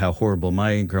 because I knew how horrible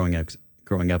my growing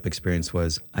up experience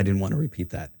was, I didn't want to repeat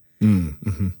that.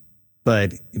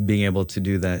 but being able to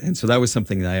do that. And so that was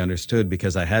something that I understood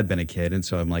because I had been a kid. And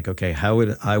so I'm like, okay, how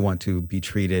would I want to be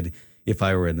treated if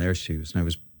I were in their shoes?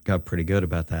 And got pretty good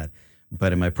about that.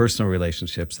 But in my personal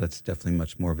relationships, that's definitely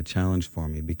much more of a challenge for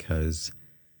me because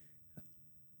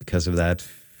of that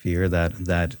fear,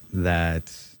 that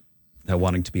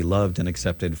wanting to be loved and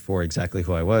accepted for exactly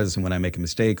who I was. And when I make a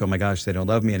mistake, oh my gosh, they don't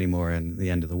love me anymore and the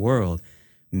end of the world.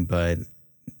 But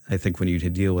I think when you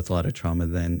deal with a lot of trauma,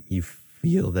 then you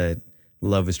feel that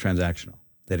love is transactional,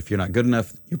 that if you're not good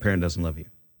enough, your parent doesn't love you.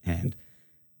 And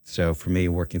so for me,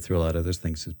 working through a lot of those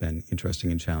things has been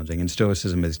interesting and challenging. And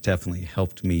Stoicism has definitely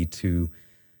helped me to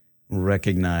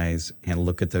recognize and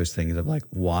look at those things of like,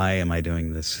 why am I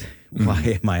doing this?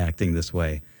 Why am I acting this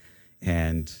way?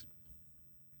 And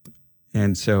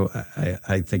so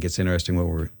I think it's interesting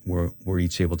what we're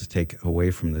each able to take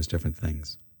away from those different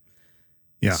things.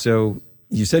 Yeah. So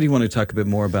you said you want to talk a bit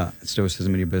more about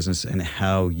Stoicism in your business and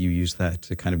how you use that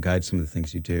to kind of guide some of the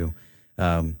things you do.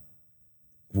 I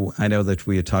know that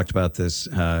we had talked about this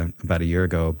about a year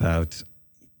ago about,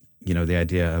 the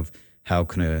idea of how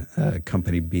can a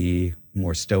company be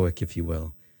more stoic, if you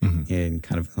will, in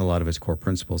kind of a lot of its core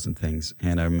principles and things.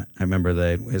 And I remember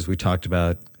that as we talked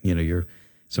about,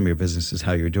 some of your businesses,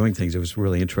 how you're doing things, it was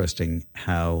really interesting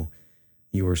how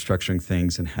you were structuring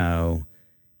things and how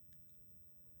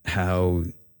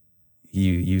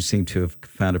you seem to have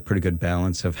found a pretty good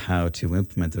balance of how to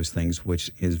implement those things,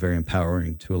 which is very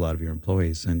empowering to a lot of your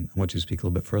employees. And I want you to speak a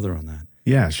little bit further on that.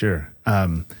 Yeah, sure.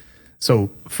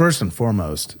 So first and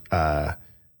foremost, I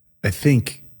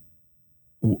think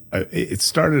it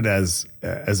started as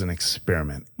an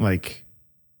experiment. Like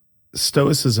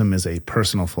Stoicism is a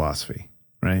personal philosophy,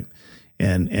 right?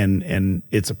 And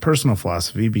it's a personal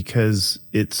philosophy because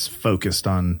it's focused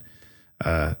on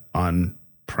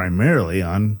primarily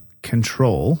on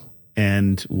control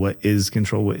and what is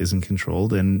controlled, what isn't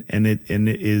controlled, and it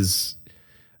is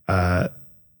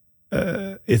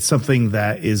it's something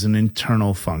that is an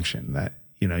internal function that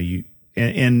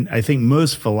and I think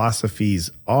most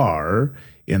philosophies have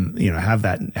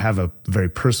a very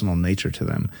personal nature to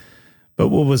them. But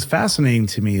what was fascinating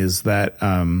to me is that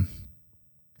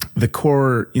the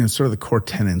core, sort of the core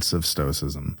tenets of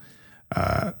Stoicism,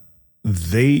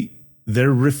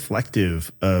 they're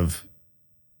reflective of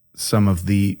some of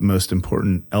the most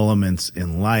important elements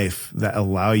in life that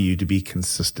allow you to be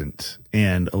consistent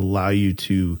and allow you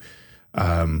to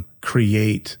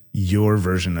create your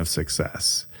version of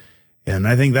success. And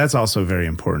I think that's also very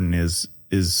important is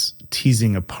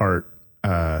teasing apart,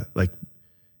 like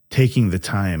taking the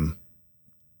time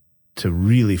to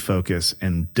really focus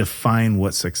and define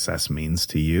what success means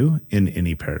to you in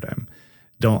any paradigm.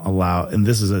 Don't allow, and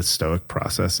this is a Stoic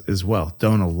process as well,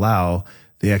 don't allow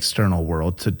the external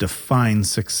world to define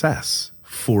success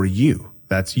for you.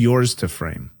 That's yours to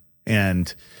frame.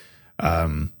 And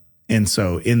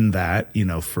so in that,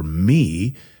 for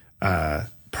me,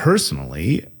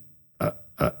 personally,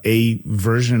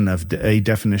 a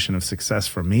definition of success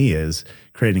for me is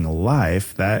creating a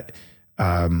life that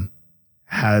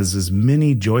has as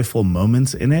many joyful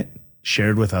moments in it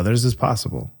shared with others as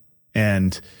possible.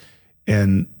 And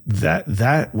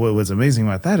that what was amazing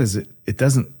about that is it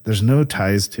doesn't, there's no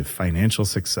ties to financial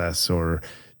success or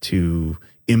to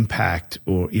impact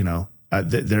or,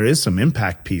 there is some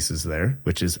impact pieces there,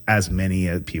 which is as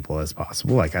many people as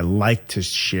possible. Like I like to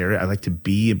share it. I like to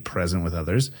be present with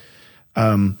others.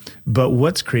 But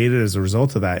what's created as a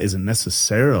result of that isn't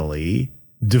necessarily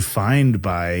defined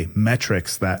by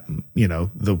metrics that,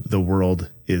 the world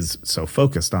is so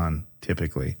focused on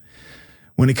typically.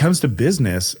 When it comes to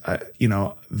business,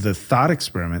 the thought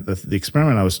experiment, the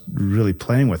experiment I was really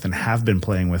playing with and have been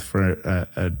playing with for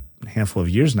a handful of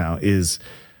years now is,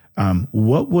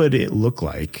 what would it look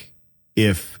like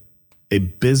if a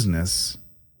business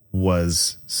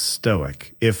was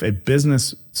stoic? If a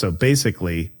business, so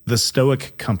basically the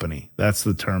stoic company, that's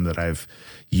the term that I've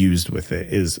used with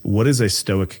it, is what is a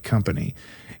stoic company?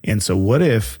 And so what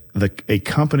if a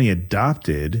company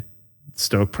adopted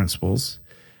stoic principles,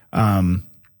 and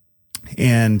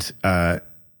as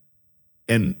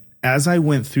I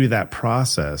went through that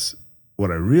process, what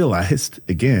I realized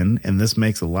again, and this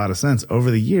makes a lot of sense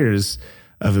over the years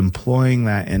of employing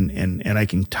that, and I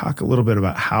can talk a little bit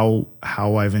about how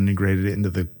I've integrated it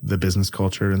into the business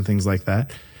culture and things like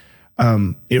that.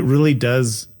 It really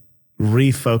does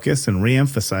refocus and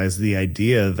reemphasize the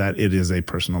idea that it is a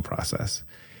personal process,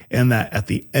 and that at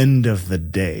the end of the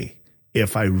day,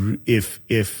 if a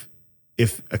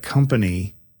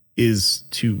company is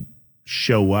to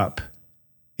show up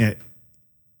and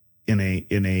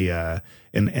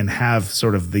have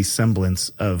sort of the semblance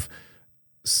of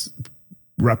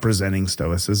representing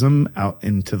Stoicism out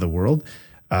into the world,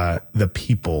 the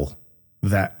people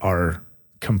that are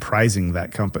comprising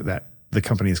that company, that the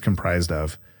company is comprised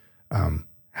of,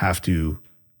 have to,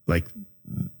 like,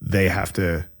 they have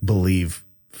to believe,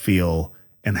 feel,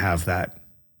 and have that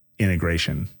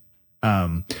integration.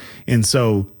 And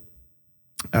so,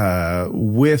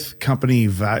 with company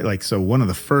value, like, so one of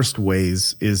the first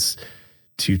ways is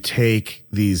to take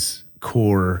these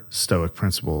core Stoic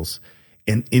principles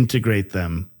and integrate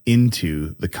them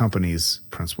into the company's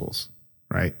principles,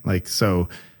 right? Like, so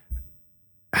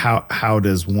how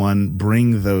does one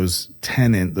bring those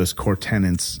core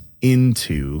tenets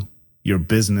into your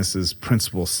business's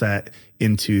principle set,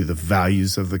 into the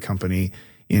values of the company,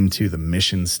 into the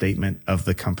mission statement of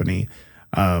the company,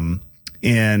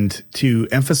 and to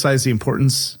emphasize the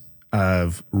importance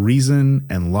of reason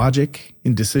and logic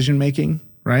in decision making,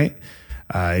 right?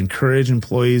 Encourage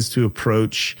employees to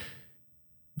approach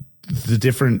the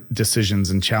different decisions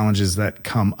and challenges that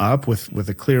come up with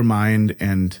a clear mind,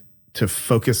 and to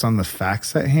focus on the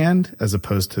facts at hand as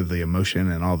opposed to the emotion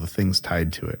and all the things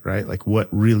tied to it, right? Like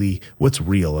what's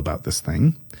real about this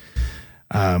thing.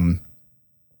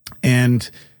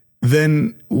 And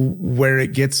then where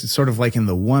it gets sort of like in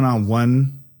the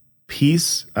one-on-one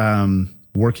piece,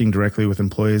 working directly with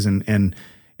employees and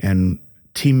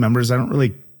team members,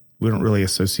 we don't really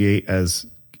associate as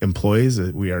employees.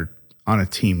 We are on a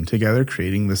team together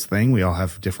creating this thing. We all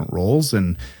have different roles,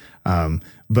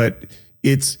 but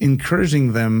it's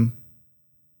encouraging them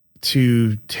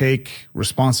to take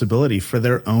responsibility for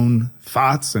their own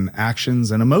thoughts and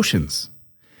actions and emotions.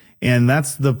 And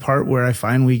that's the part where I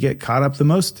find we get caught up the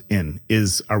most in,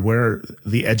 are where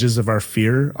the edges of our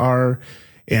fear are.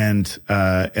 And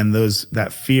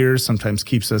that fear sometimes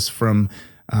keeps us from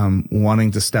wanting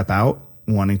to step out,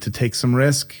 wanting to take some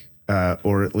risk,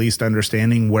 or at least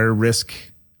understanding where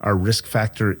our risk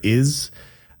factor is.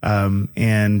 But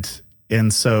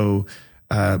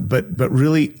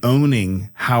really owning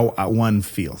how one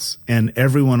feels, and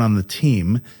everyone on the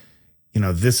team,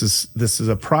 this is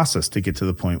a process to get to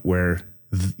the point where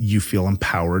you feel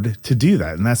empowered to do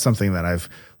that. And that's something that I've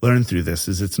learned through this,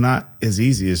 is it's not as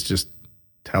easy as just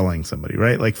telling somebody,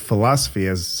 right? Like philosophy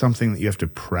is something that you have to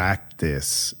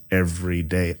practice every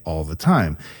day, all the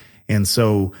time. And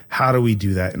so how do we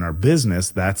do that in our business?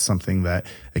 That's something that,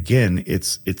 again,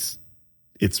 it's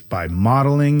by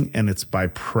modeling and it's by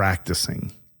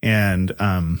practicing. And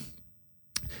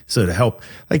so to help,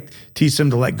 like, teach them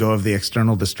to let go of the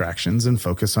external distractions and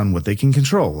focus on what they can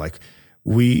control. Like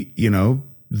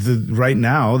right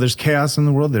now there's chaos in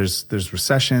the world. There's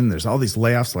recession. There's all these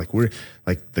layoffs. Like we're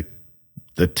like the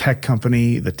tech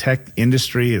company, the tech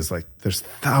industry is like, there's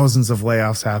thousands of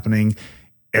layoffs happening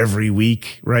every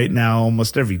week right now.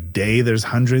 Almost every day there's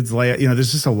hundreds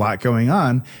there's just a lot going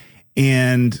on.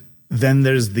 And then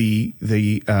there's the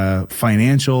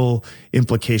financial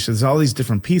implications, all these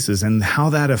different pieces, and how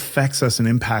that affects us and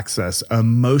impacts us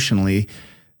emotionally.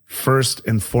 First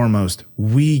and foremost,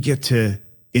 we get to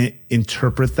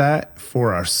interpret that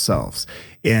for ourselves.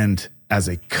 And as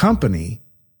a company,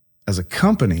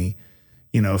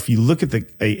 if you look at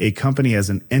a company as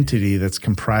an entity that's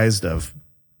comprised of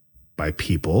by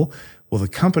people, well, the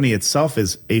company itself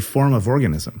is a form of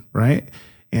organism, right?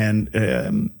 And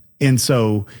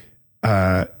so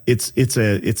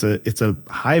it's a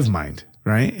hive mind,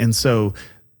 right? And so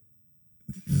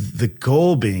the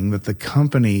goal being that the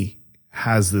company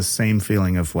has this same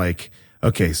feeling of like,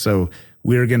 okay, so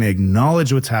we're going to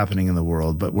acknowledge what's happening in the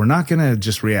world, but we're not going to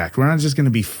just react. We're not just going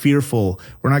to be fearful.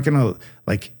 We're not going to,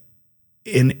 like,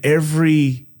 in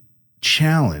every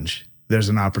challenge, there's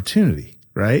an opportunity,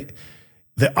 right?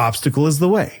 The obstacle is the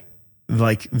way.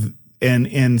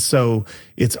 And so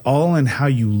it's all in how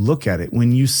you look at it.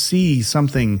 When you see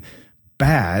something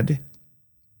bad,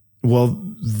 well,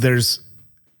 there's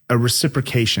a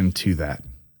reciprocation to that.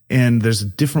 And there's a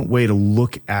different way to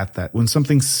look at that. When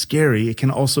something's scary, it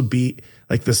can also be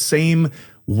like the same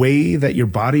way that your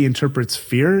body interprets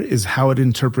fear is how it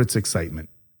interprets excitement,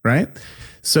 right?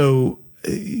 So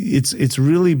it's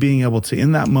really being able to,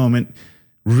 in that moment,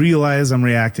 realize I'm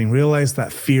reacting, realize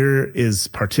that fear is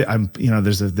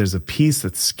there's a piece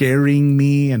that's scaring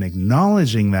me, and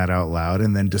acknowledging that out loud,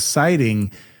 and then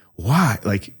deciding why,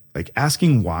 like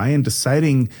asking why, and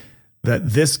deciding that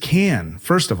this can,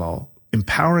 first of all,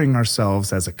 empowering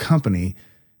ourselves as a company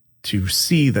to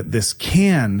see that this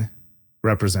can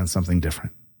represent something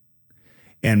different.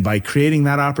 And by creating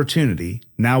that opportunity,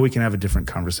 now we can have a different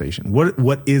conversation.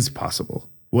 What is possible?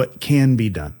 What can be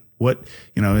done? What,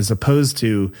 as opposed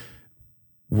to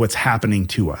what's happening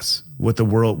to us, what's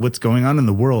going on in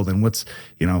the world, and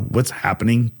what's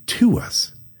happening to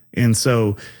us. And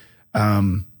so,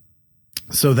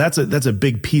 so that's a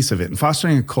big piece of it. And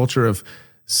fostering a culture of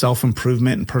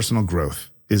self-improvement and personal growth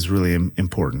is really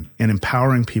important, and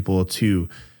empowering people to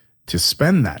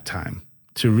spend that time,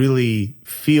 to really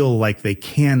feel like they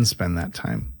can spend that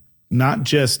time, not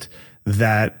just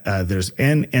that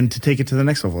and to take it to the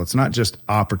next level. It's not just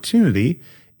opportunity.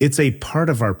 It's a part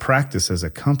of our practice as a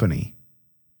company.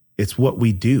 It's what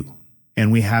we do,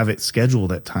 and we have it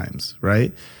scheduled at times,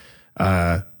 right?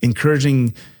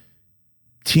 Encouraging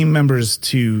team members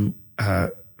to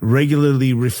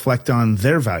regularly reflect on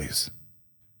their values,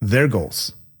 their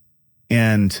goals,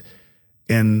 and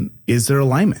is there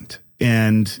alignment?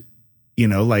 And,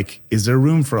 is there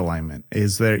room for alignment?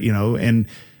 Is there, and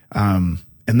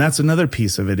that's another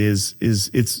piece of it is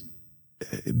it's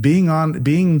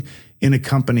being in a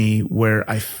company where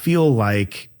I feel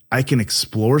like I can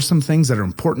explore some things that are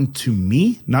important to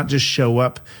me, not just show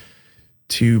up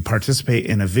to participate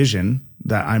in a vision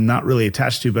that I'm not really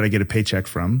attached to, but I get a paycheck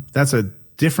from. That's a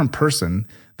different person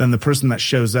than the person that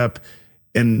shows up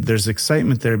and there's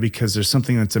excitement there because there's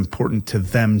something that's important to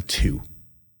them too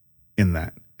in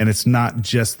that. And it's not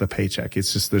just the paycheck.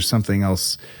 It's just there's something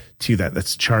else to that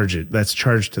that's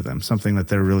charged to them, something that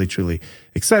they're really, truly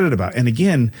excited about. And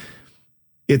again,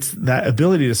 it's that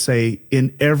ability to say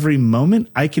in every moment,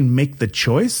 I can make the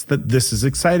choice that this is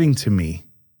exciting to me.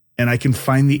 And I can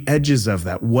find the edges of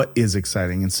that, what is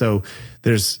exciting. And so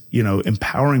there's,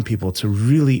 empowering people to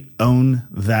really own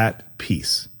that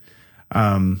piece.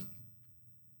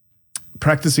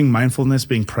 Practicing mindfulness,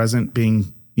 being present,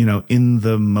 being, in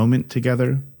the moment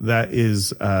together.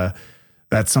 That's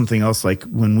something else. Like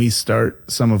when we start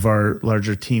some of our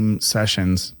larger team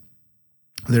sessions,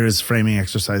 there is framing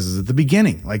exercises at the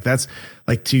beginning. Like that's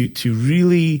like to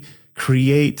really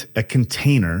create a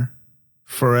container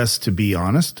for us to be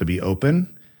honest, to be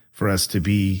open, for us to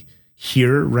be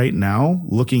here right now,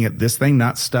 looking at this thing,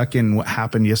 not stuck in what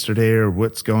happened yesterday or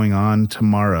what's going on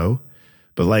tomorrow,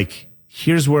 but like,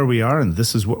 here's where we are and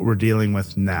this is what we're dealing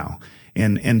with now.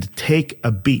 And to take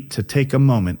a beat, to take a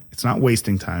moment. It's not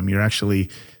wasting time. You're actually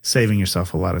saving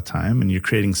yourself a lot of time, and you're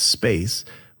creating space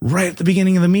right at the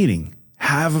beginning of the meeting.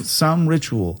 Have some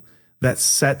ritual that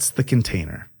sets the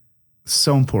container.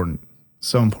 So important.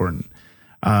 So important.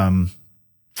 And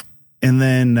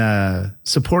then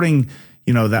supporting,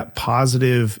 that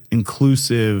positive,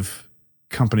 inclusive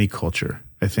company culture,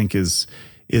 I think is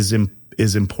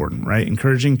important, right?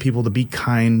 Encouraging people to be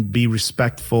kind, be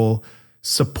respectful,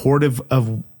 supportive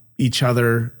of each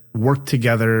other, work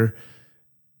together,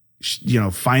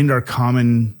 find our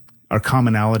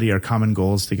commonality, our common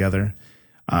goals together.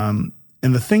 And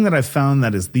the thing that I've found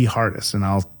that is the hardest, and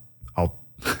I'll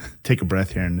take a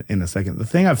breath here in a second. The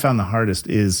thing I've found the hardest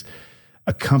is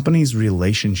a company's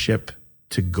relationship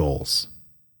to goals.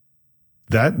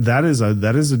 That is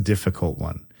a difficult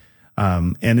one.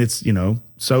 And it's,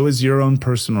 so is your own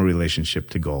personal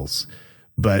relationship to goals,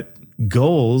 but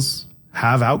goals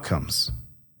have outcomes,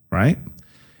 right?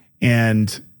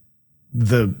 And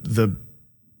the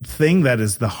thing that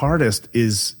is the hardest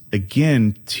is,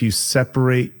 again, to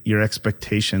separate your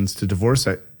expectations, to divorce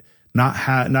it,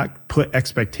 not put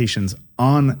expectations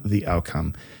on the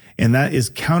outcome. And that is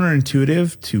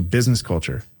counterintuitive to business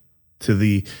culture, to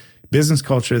the business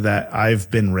culture that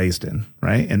I've been raised in,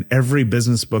 right? And every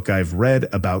business book I've read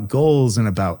about goals and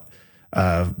about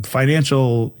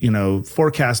financial,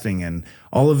 forecasting and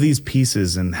all of these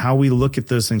pieces and how we look at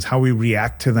those things, how we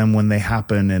react to them when they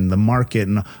happen and the market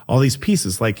and all these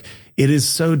pieces. Like it is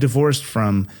so divorced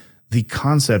from the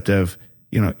concept of,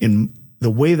 in the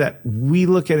way that we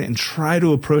look at it and try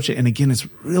to approach it. And again, it's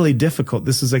really difficult.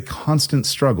 This is a constant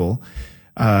struggle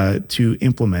to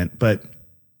implement. But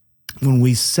when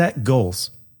we set goals,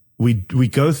 we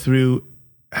go through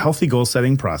a healthy goal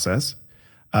setting process.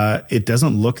 It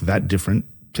doesn't look that different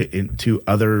to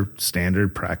other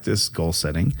standard practice goal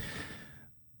setting.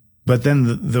 But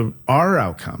then our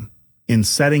outcome in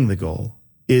setting the goal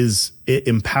is it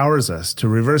empowers us to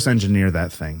reverse engineer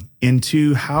that thing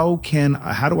into how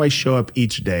do I show up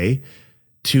each day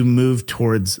to move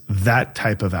towards that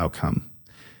type of outcome.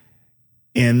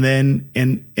 And then,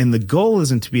 and the goal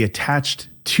isn't to be attached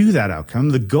to that outcome.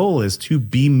 The goal is to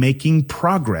be making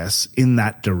progress in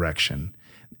that direction.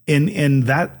 And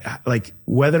that, like,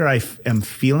 whether I am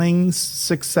feeling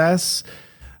success,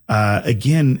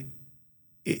 again,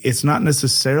 it's not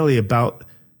necessarily about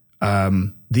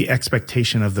the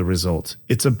expectation of the result.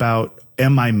 It's about,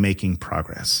 am I making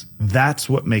progress? That's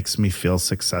what makes me feel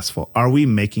successful. Are we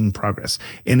making progress?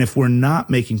 And if we're not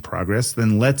making progress,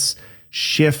 then let's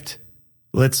shift.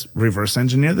 Let's reverse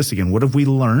engineer this again. What have we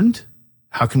learned?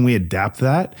 How can we adapt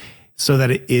that so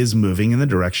that it is moving in the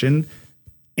direction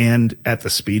and at the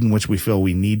speed in which we feel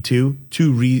we need to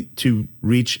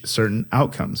reach certain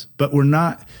outcomes. But we're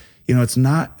not, it's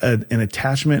not an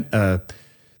attachment.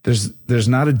 There's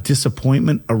not a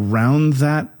disappointment around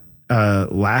that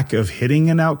lack of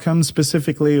hitting an outcome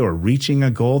specifically or reaching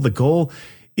a goal. The goal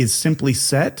is simply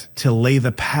set to lay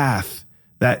the path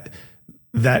that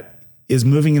is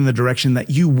moving in the direction that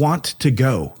you want to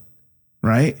go.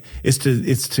 Right? It's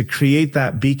to create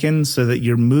that beacon so that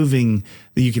you're moving,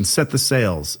 that you can set the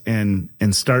sails and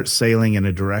start sailing in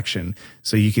a direction.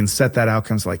 So you can set that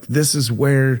outcomes like, this is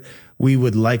where we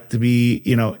would like to be,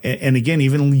 and again,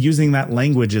 even using that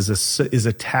language is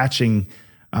attaching,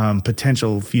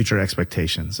 potential future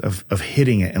expectations of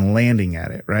hitting it and landing at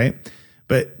it. Right.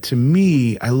 But to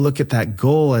me, I look at that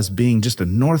goal as being just a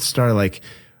North Star, like,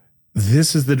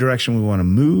 this is the direction we want to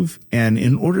move. And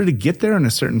in order to get there in a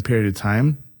certain period of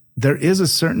time, there is a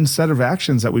certain set of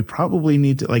actions that we probably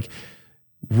need to,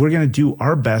 we're going to do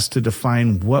our best to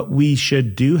define what we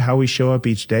should do, how we show up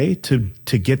each day to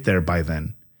get there by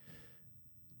then.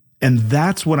 And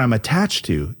that's what I'm attached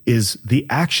to, is the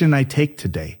action I take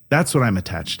today. That's what I'm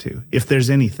attached to. If there's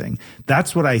anything,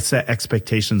 that's what I set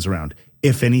expectations around.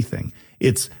 If anything,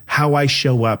 it's how I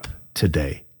show up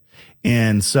today.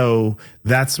 And so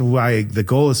that's why the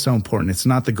goal is so important. It's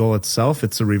not the goal itself.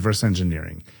 It's the reverse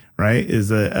engineering, right?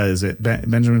 Is it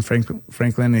Benjamin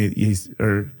Franklin?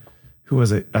 Or who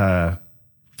was it?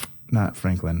 Not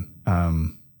Franklin. Oh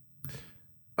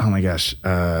my gosh.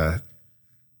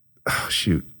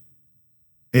 Shoot.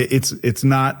 It's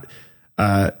not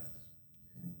the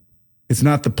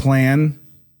plan.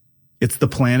 It's the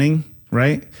planning,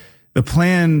 right? The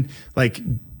plan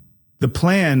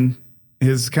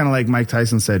is kind of like Mike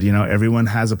Tyson said, everyone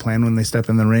has a plan when they step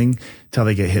in the ring till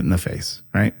they get hit in the face,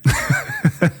 right?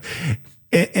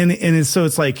 So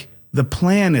it's like the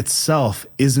plan itself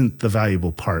isn't the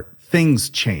valuable part. Things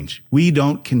change. We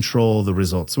don't control the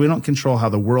results. We don't control how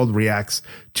the world reacts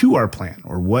to our plan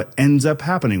or what ends up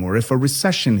happening or if a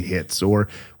recession hits, or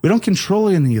we don't control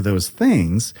any of those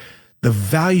things. The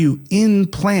value in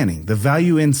planning, the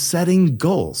value in setting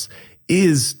goals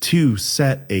is to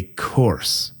set a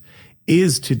course,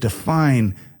 is to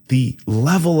define the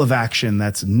level of action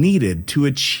that's needed to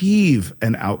achieve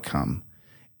an outcome,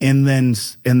 and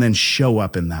then show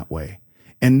up in that way.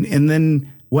 And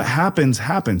then what happens.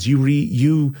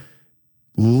 You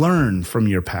learn from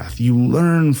your path. You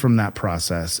learn from that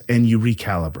process, and you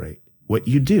recalibrate what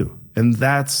you do. And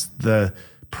that's the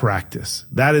practice.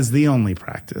 That is the only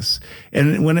practice.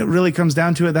 And when it really comes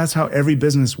down to it, that's how every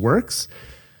business works.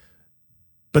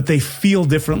 But they feel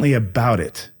differently about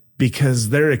it, because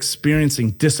they're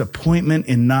experiencing disappointment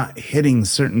in not hitting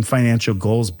certain financial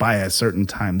goals by a certain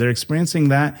time. They're experiencing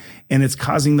that, and it's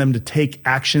causing them to take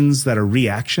actions that are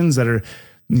reactions that are,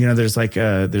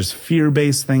 there's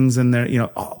fear-based things in there,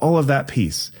 all of that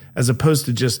piece, as opposed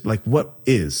to just like, what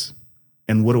is,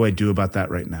 and what do I do about that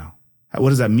right now? What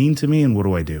does that mean to me, and what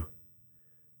do I do?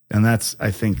 And that's, I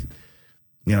think,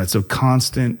 it's a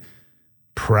constant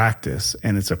practice,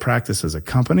 and it's a practice as a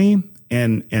company.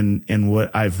 And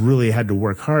what I've really had to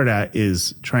work hard at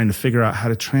is trying to figure out how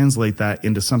to translate that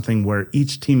into something where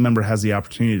each team member has the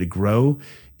opportunity to grow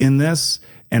in this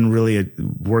and really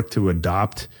work to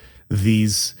adopt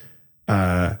this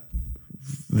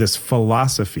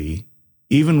philosophy,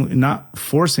 even not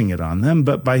forcing it on them,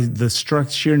 but by the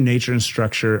sheer nature and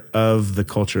structure of the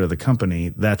culture of the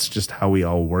company. That's just how we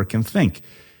all work and think.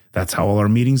 That's how all our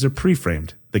meetings are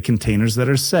pre-framed. The containers that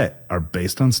are set are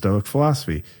based on Stoic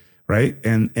philosophy. Right.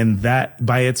 And that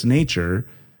by its nature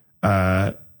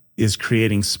is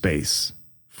creating space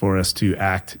for us to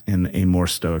act in a more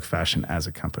Stoic fashion as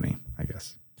a company, I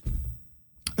guess.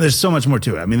 There's so much more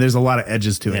to it. I mean, there's a lot of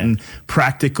edges to it and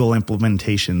practical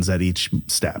implementations at each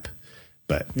step.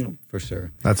 But for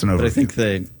sure. That's an overview. But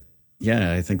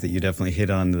I think that you definitely hit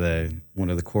on one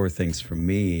of the core things for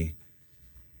me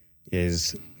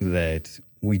is that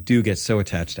we do get so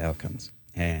attached to outcomes.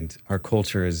 And our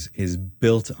culture is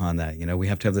built on that. We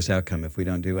have to have this outcome. If we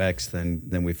don't do X,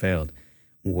 then we failed.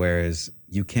 Whereas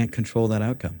you can't control that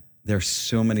outcome. There's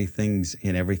so many things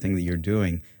in everything that you're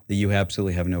doing that you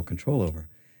absolutely have no control over.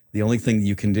 The only thing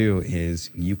you can do is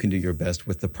you can do your best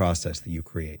with the process that you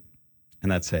create.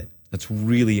 And that's it. That's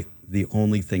really the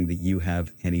only thing that you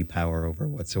have any power over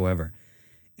whatsoever.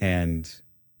 And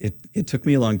it took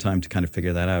me a long time to kind of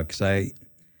figure that out, because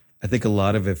I think a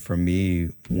lot of it for me,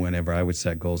 whenever I would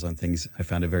set goals on things, I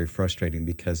found it very frustrating,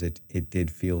 because it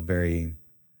did feel very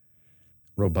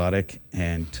robotic,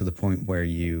 and to the point where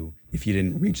if you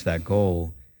didn't reach that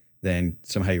goal, then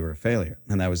somehow you were a failure.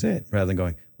 And that was it. Rather than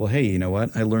going, well, hey, you know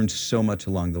what? I learned so much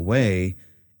along the way,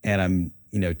 and I'm,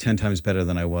 10 times better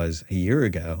than I was a year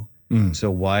ago.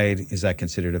 So why is that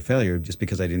considered a failure? Just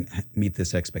because I didn't meet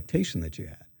this expectation that you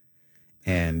had.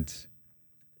 And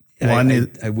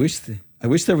I wish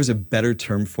there was a better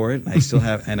term for it. And I still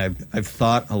have, and I've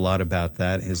thought a lot about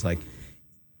that.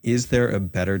 Is there a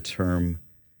better term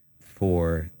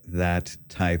for that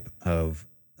type of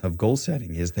goal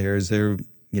setting? Is there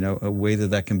a way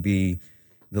that can be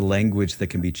the language that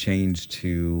can be changed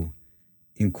to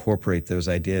incorporate those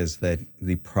ideas that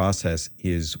the process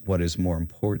is what is more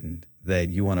important, that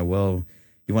you want a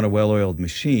well-oiled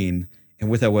machine, and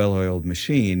with that well-oiled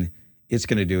machine, it's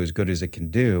going to do as good as it can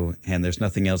do, and there's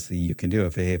nothing else that you can do.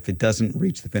 If it doesn't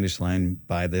reach the finish line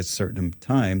by this certain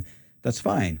time, that's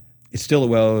fine. It's still a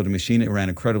well-oiled machine. It ran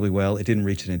incredibly well. It didn't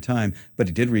reach it in time, but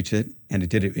it did reach it, and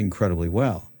it did it incredibly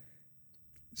well.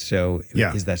 So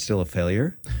Is that still a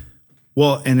failure?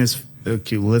 Well, and let's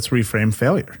reframe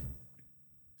failure.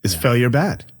 Is failure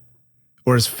bad?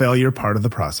 Or is failure part of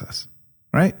the process?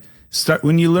 Right?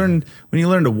 When you learn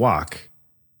to walk,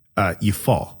 you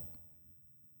fall.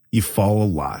 You fall a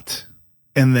lot.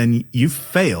 And then you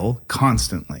fail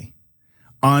constantly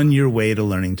on your way to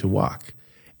learning to walk.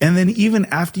 And then even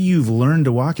after you've learned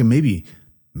to walk and maybe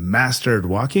mastered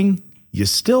walking, you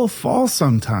still fall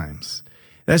sometimes.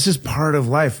 That's just part of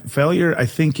life. Failure, I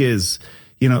think, is,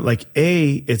 it's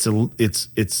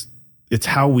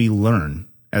how we learn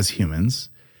as humans.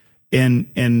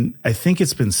 And I think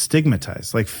it's been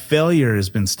stigmatized. Like, failure has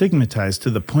been stigmatized to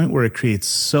the point where it creates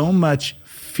so much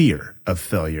fear of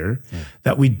failure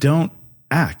that we don't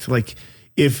act. Like,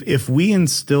 if we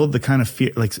instilled the kind of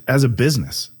fear, like as a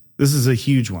business, this is a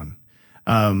huge one.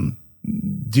 My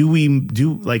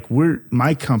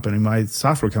company, my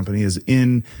software company, is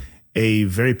in a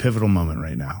very pivotal moment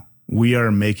right now. We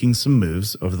are making some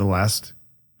moves over the last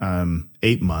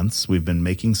 8 months. We've been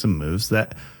making some moves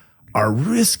that are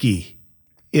risky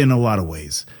in a lot of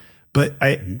ways, but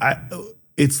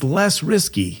it's less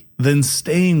risky than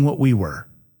staying what we were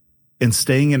and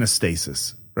staying in a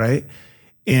stasis, right?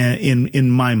 And in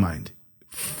my mind,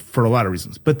 for a lot of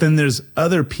reasons. But then there's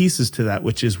other pieces to that,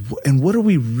 which is, and what are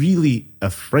we really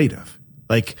afraid of?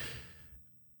 Like,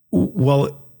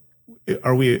 well,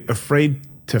 are we afraid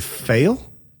to fail?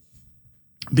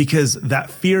 Because that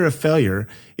fear of failure,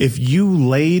 if you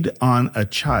laid on a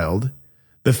child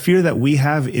the fear that we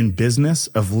have in business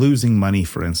of losing money,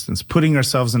 for instance, putting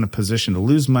ourselves in a position to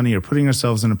lose money, or putting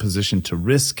ourselves in a position to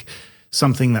risk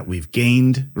something that we've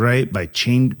gained, right? By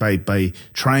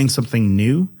trying something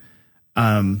new.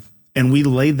 And we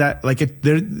laid that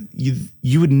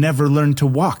you would never learn to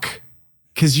walk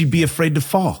because you'd be afraid to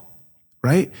fall,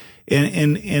 right?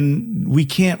 And we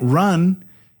can't run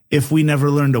if we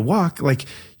never learn to walk. Like,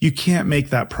 you can't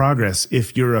make that progress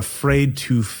if you're afraid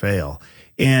to fail.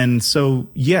 And so,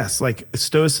 yes, like,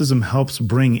 Stoicism helps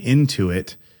bring into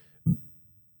it,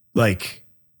 like,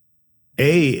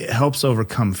 it helps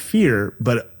overcome fear,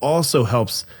 but it also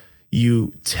helps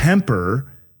you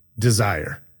temper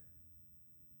desire.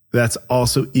 That's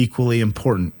also equally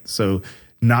important. So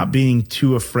not being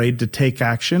too afraid to take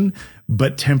action,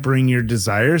 but tempering your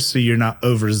desires so you're not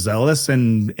overzealous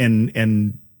and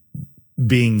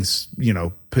being,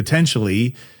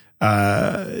 potentially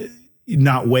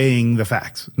not weighing the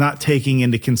facts, not taking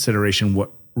into consideration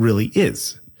what really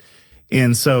is.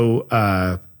 And so,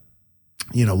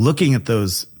 looking at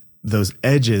those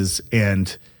edges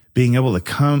and being able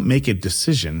to make a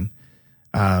decision,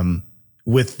 and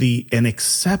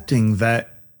accepting that,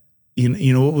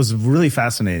 what was really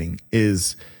fascinating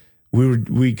is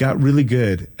we got really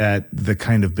good at the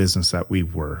kind of business that we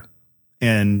were.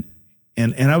 And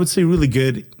I would say really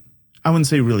good. I wouldn't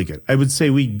say really good. I would say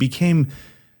we became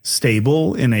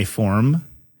stable in a form,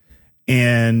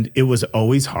 and it was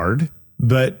always hard,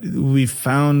 but we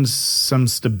found some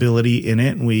stability in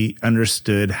it, and we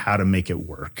understood how to make it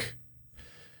work.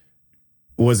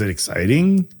 Was it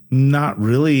exciting? Not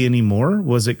really anymore.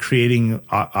 Was it creating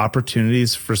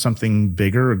opportunities for something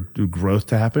bigger or growth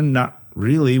to happen? Not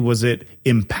really. Was it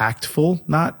impactful?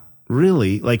 Not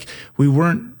really. Like, we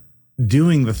weren't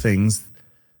doing the things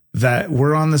that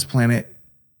we're on this planet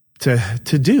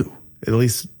to do, at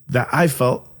least that I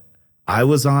felt I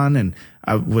was on, and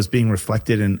I was being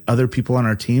reflected in other people on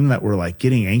our team that were like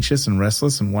getting anxious and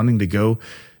restless and wanting to go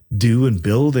do and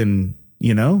build, and,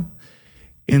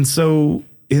 and so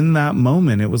in that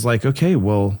moment, it was like, okay,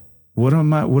 well, what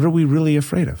are we really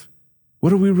afraid of?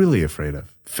 What are we really afraid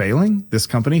of? Failing? This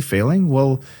company failing?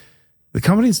 Well, the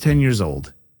company's 10 years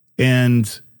old,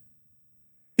 and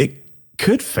it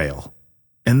could fail,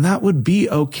 and that would be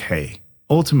okay.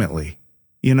 ultimately.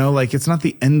 Like it's not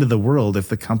the end of the world if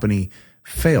the company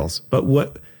fails. But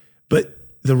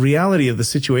the reality of the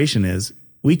situation is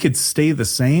we could stay the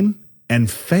same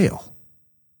and fail.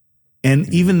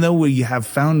 And even though we have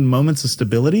found moments of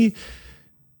stability,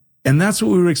 and that's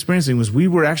what we were experiencing, was we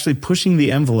were actually pushing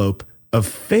the envelope of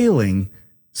failing,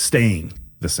 staying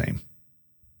the same.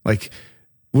 Like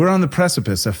we're on the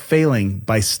precipice of failing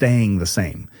by staying the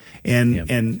same.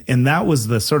 And that was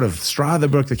the sort of straw that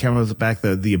broke the camel's back,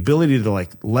 the ability to like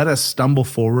let us stumble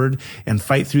forward and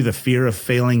fight through the fear of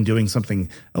failing, doing something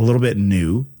a little bit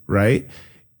new, right?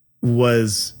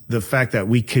 Was the fact that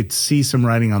we could see some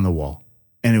writing on the wall.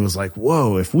 And it was like,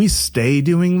 whoa, if we stay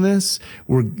doing this,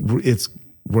 we're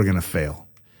going to fail.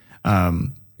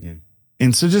 And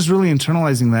so just really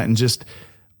internalizing that, and just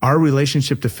our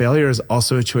relationship to failure is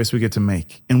also a choice we get to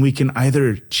make. And we can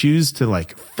either choose to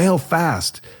like fail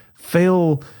fast,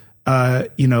 fail,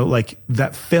 like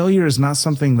that failure is not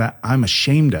something that I'm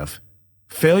ashamed of.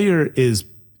 Failure is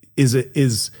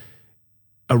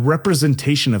a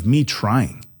representation of me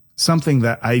trying something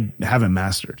that I haven't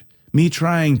mastered, me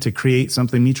trying to create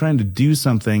something, me trying to do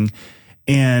something,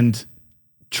 and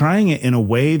trying it in a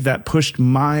way that pushed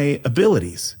my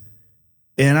abilities.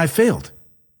 And I failed,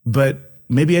 but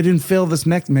maybe I didn't fail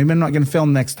maybe I'm not going to fail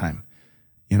next time,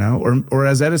 or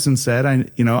as Edison said,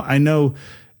 I know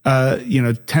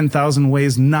 10,000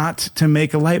 ways not to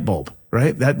make a light bulb,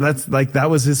 right? That's like, that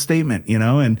was his statement,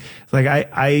 and like,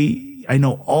 I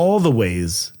know all the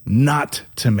ways not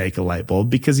to make a light bulb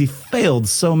because he failed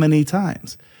so many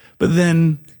times, but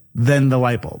then the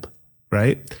light bulb,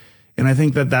 right? And I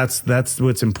think that's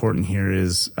what's important here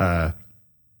is,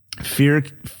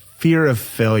 fear of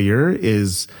failure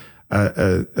is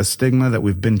a stigma that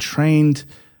we've been trained,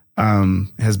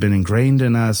 has been ingrained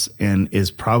in us, and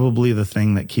is probably the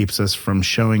thing that keeps us from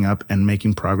showing up and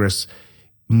making progress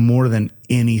more than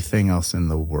anything else in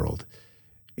the world.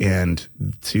 And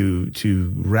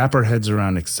to wrap our heads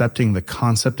around accepting the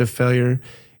concept of failure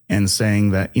and saying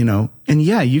that, and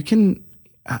yeah, you can,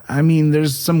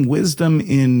 there's some wisdom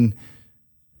in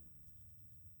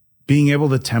being able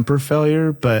to temper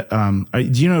failure, but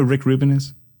do you know who Rick Rubin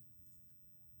is?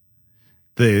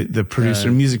 The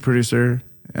producer, music producer.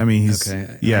 He's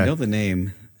okay. Yeah. I know the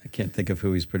name. I can't think of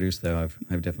who he's produced though.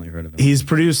 I've definitely heard of him. He's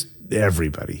produced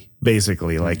everybody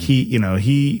basically. Mm-hmm. Like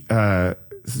he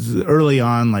early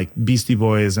on like Beastie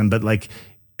Boys but like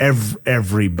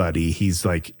everybody. He's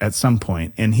like at some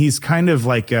point, and he's kind of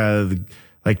like a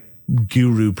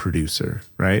guru producer,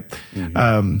 right?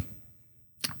 Mm-hmm.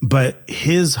 But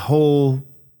his whole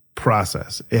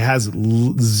process, it has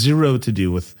zero to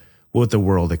do with what the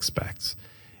world expects.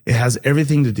 It has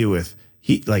everything to do with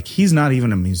he's not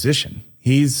even a musician.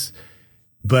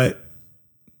 But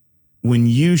when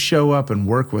you show up and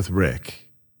work with Rick,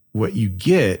 what you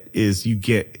get is you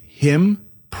get him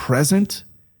present,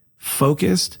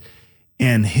 focused,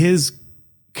 and his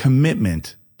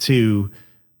commitment to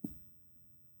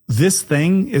this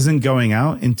thing isn't going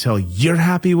out until you're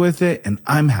happy with it and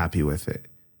I'm happy with it.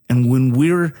 And when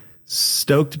we're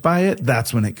stoked by it,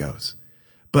 that's when it goes.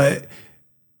 But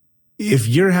if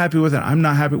you're happy with it, I'm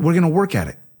not happy, we're going to work at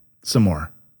it some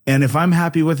more. And if I'm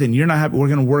happy with it and you're not happy, we're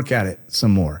going to work at it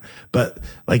some more. But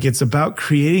like, it's about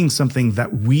creating something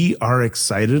that we are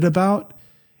excited about.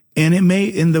 And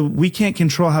we can't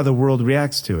control how the world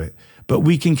reacts to it, but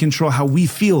we can control how we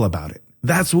feel about it.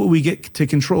 That's what we get to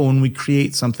control when we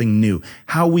create something new,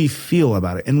 how we feel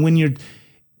about it. And when you're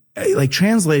like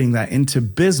translating that into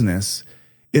business,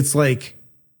 it's like,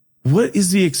 what is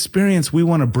the experience we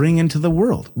want to bring into the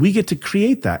world? We get to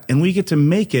create that, and we get to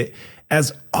make it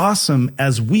as awesome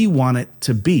as we want it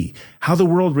to be. How the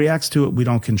world reacts to it, we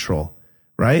don't control,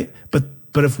 right? But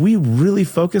if we really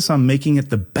focus on making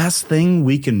it the best thing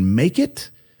we can make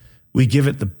it, we give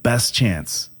it the best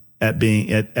chance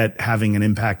at having an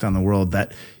impact on the world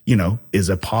that, is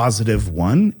a positive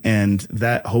one, and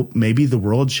that hope maybe the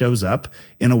world shows up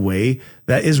in a way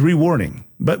that is rewarding.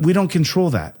 But we don't control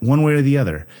that one way or the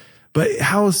other. But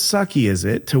how sucky is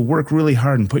it to work really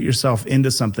hard and put yourself into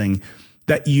something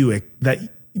because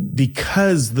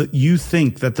you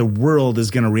think that the world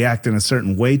is going to react in a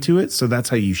certain way to it, so that's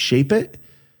how you shape it,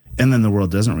 and then the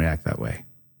world doesn't react that way,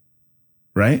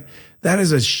 right? That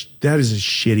is a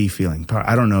shitty feeling.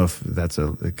 I don't know if that's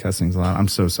cussing's a lot. I'm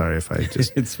so sorry if I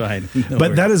just. It's fine. No but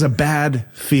worries. That is a bad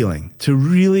feeling to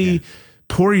really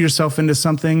pour yourself into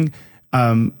something.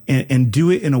 And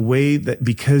do it in a way that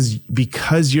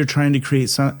because you're trying to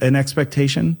create an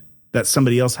expectation that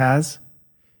somebody else has,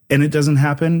 and it doesn't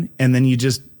happen, and then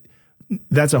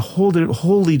that's a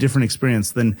wholly different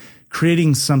experience than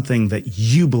creating something that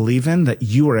you believe in, that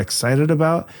you are excited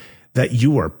about, that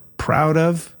you are proud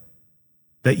of,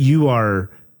 that you are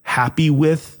happy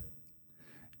with.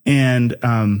 And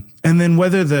then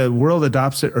whether the world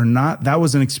adopts it or not, that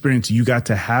was an experience you got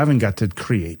to have and got to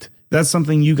create. That's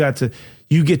something you get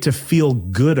to feel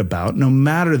good about, no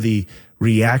matter the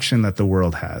reaction that the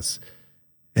world has.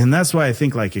 And that's why I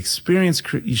think like experience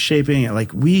shaping,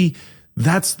 like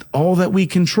that's all that we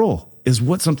control, is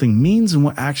what something means and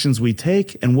what actions we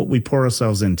take and what we pour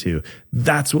ourselves into.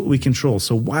 That's what we control.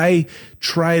 So why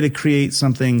try to create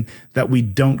something that we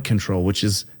don't control, which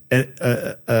is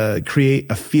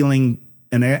create a feeling,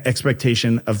 an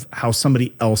expectation of how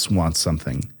somebody else wants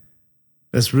something?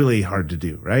 That's really hard to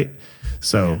do, right?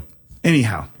 So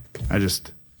anyhow,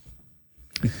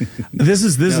 this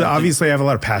is obviously I have a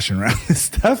lot of passion around this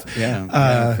stuff.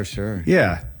 Yeah, for sure.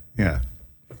 Yeah.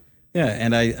 Yeah,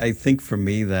 and I think for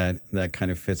me that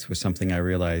kind of fits with something I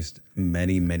realized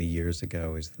many, many years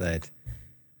ago, is that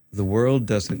the world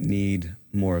doesn't need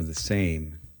more of the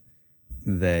same.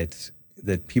 That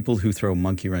people who throw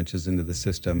monkey wrenches into the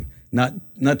system, not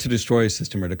to destroy a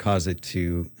system or to cause it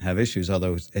to have issues,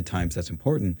 although at times that's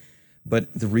important,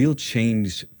 but the real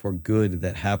change for good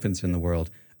that happens in the world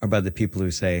are by the people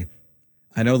who say,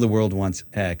 I know the world wants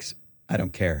X, I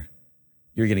don't care.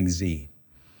 You're getting Z.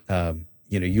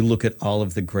 You look at all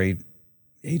of the great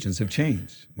agents of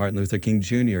change, Martin Luther King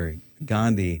Jr.,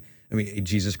 Gandhi,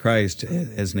 Jesus Christ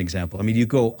as an example. You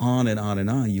go on and on and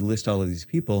on. You list all of these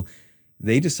people.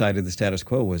 They decided the status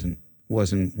quo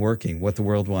wasn't working. What the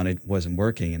world wanted wasn't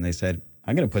working. And they said,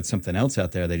 I'm going to put something else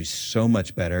out there that is so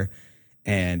much better.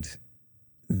 And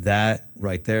that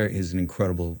right there is an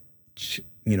incredible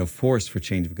force for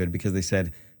change of good, because they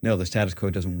said, no, the status quo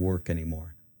doesn't work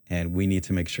anymore. And we need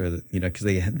to make sure that, because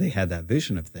they had that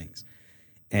vision of things.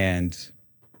 And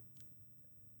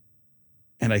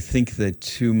I think that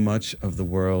too much of the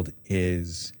world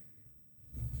is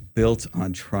built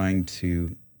on trying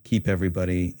to keep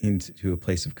everybody into a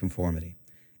place of conformity.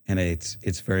 And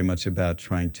it's very much about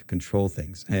trying to control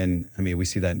things. And we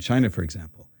see that in China, for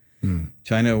example.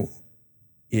 China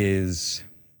there's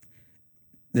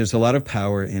a lot of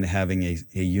power in having a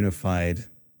unified,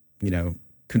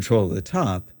 control at the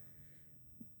top.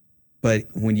 But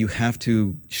when you have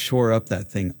to shore up that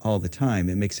thing all the time,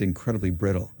 it makes it incredibly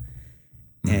brittle.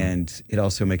 And it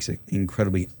also makes it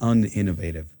incredibly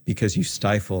uninnovative, because you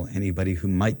stifle anybody who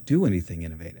might do anything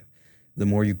innovative. The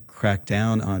more you crack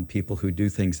down on people who do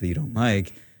things that you don't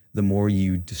like, the more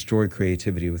you destroy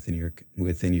creativity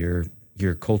within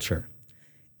your culture.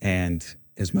 And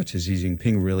as much as Xi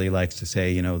Jinping really likes to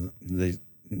say,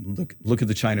 look at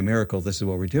the China miracle, this is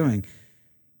what we're doing,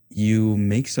 you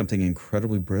make something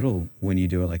incredibly brittle when you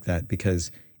do it like that,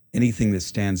 because anything that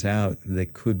stands out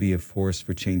that could be a force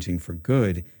for changing for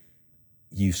good,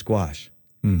 you squash.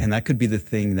 And that could be the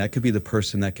thing, that could be the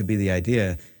person, that could be the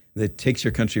idea that takes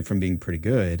your country from being pretty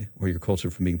good, or your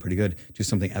culture from being pretty good, to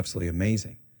something absolutely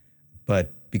amazing.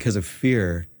 But because of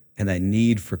fear and that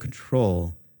need for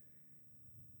control,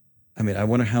 I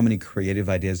wonder how many creative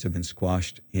ideas have been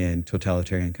squashed in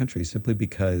totalitarian countries simply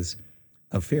because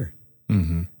of fear.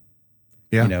 Mm-hmm.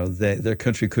 Yeah. Their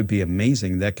country could be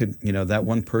amazing. That could, that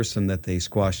one person that they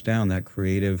squashed down, that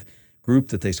creative group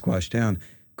that they squashed down,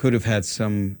 could have had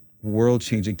some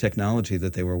world-changing technology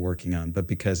that they were working on, but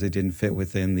because it didn't fit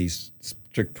within these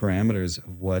strict parameters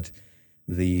of what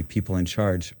the people in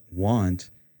charge want,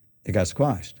 it got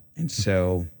squashed. And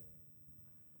so,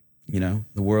 the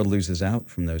world loses out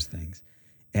from those things.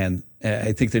 And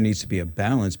I think there needs to be a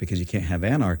balance, because you can't have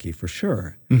anarchy for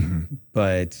sure. Mm-hmm.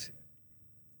 But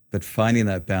finding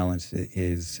that balance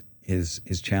is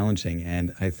challenging.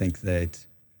 And I think that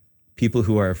people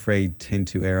who are afraid tend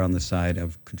to err on the side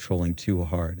of controlling too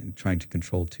hard and trying to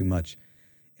control too much.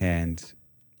 And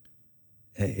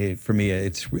for me,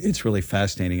 it's really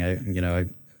fascinating. I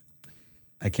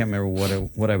can't remember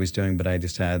what I was doing, but I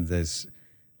just had this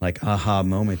like aha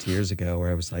moment years ago where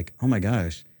I was like, oh my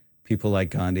gosh, people like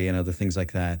Gandhi and other things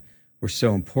like that were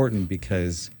so important,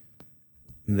 because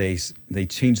they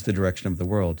changed the direction of the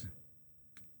world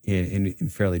in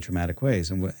fairly dramatic ways.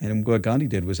 And what Gandhi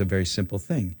did was a very simple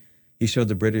thing. He showed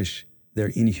the British their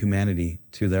inhumanity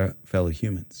to their fellow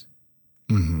humans.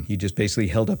 Mm-hmm. He just basically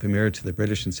held up a mirror to the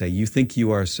British and say, you think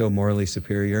you are so morally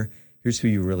superior? Here's who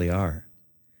you really are.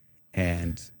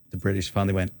 And the British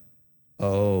finally went,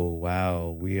 oh, wow,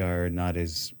 we are not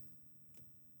as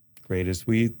great as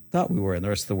we thought we were. And the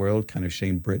rest of the world kind of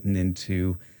shamed Britain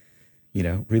into,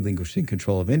 relinquishing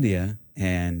control of India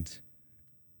and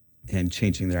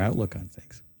changing their outlook on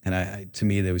things. And to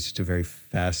me, that was just a very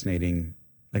fascinating,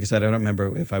 like I said, I don't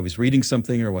remember if I was reading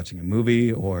something or watching a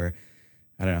movie or,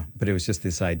 I don't know, but it was just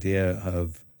this idea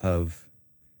of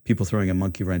people throwing a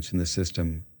monkey wrench in the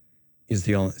system is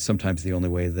sometimes the only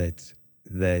way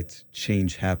that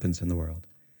change happens in the world.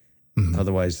 Mm-hmm.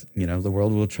 Otherwise, the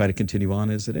world will try to continue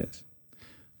on as it is.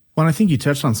 Well, and I think you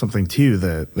touched on something too,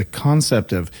 the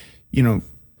concept of,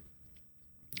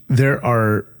 there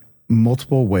are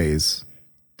multiple ways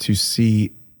to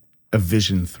see a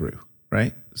vision through,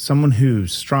 right? Someone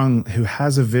who's strong, who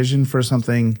has a vision for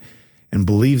something and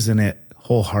believes in it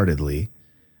wholeheartedly.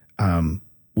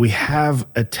 We have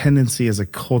a tendency as a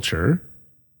culture,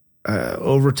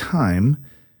 over time,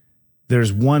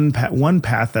 there's one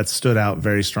path that stood out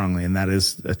very strongly, and that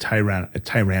is a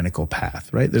tyrannical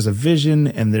path, right? There's a vision,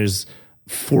 and there's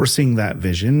forcing that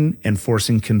vision and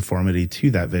forcing conformity to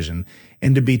that vision.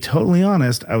 And to be totally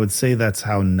honest, I would say that's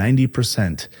how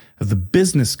 90% of the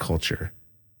business culture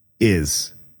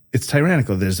is. It's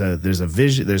tyrannical. There's a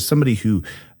vision. There's somebody who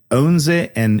owns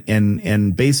it,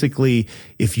 and basically,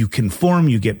 if you conform,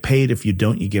 you get paid. If you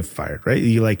don't, you get fired, right?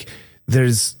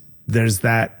 There's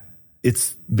that.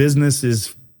 It's business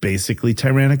is basically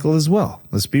tyrannical as well.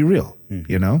 Let's be real,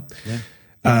 Yeah,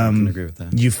 I can agree with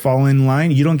that. You fall in line.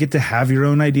 You don't get to have your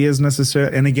own ideas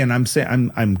necessarily. And again,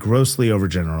 I'm grossly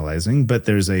overgeneralizing, but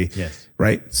there's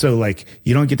right. So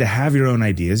you don't get to have your own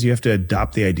ideas. You have to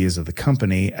adopt the ideas of the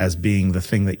company as being the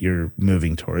thing that you're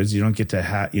moving towards. You don't get to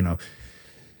have,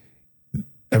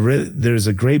 there's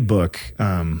a great book,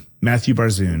 Matthew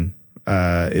Barzoon.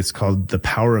 It's called The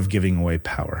Power of Giving Away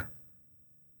Power.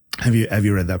 Have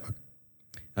you read that book?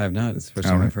 I have not. It's the first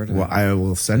time I've heard of it. Well, I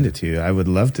will send it to you. I would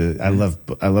love to. I love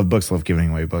books. Love giving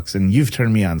away books, and you've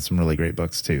turned me on some really great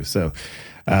books too. So,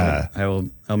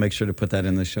 I'll make sure to put that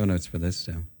in the show notes for this.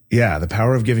 So, yeah, The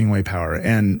Power of Giving Away Power,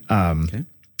 and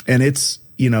it's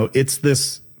it's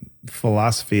this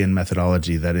philosophy and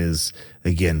methodology that is,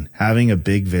 again, having a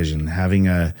big vision, having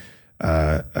a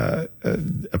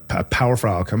powerful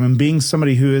outcome, and being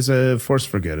somebody who is a force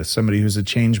for good, as somebody who's a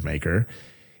change maker.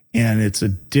 And it's a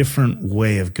different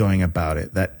way of going about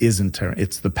it. That isn't.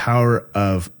 It's the power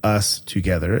of us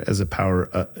together as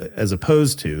as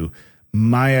opposed to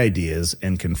my ideas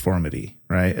and conformity,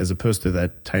 right? As opposed to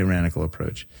that tyrannical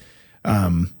approach.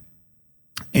 And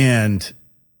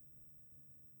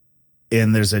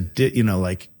there's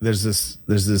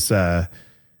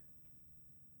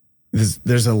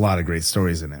there's a lot of great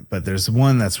stories in it, but there's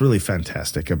one that's really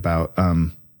fantastic about.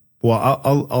 I'm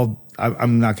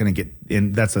not going to get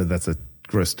in. That's a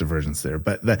gross divergence there,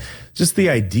 but just the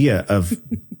idea of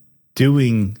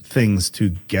doing things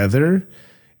together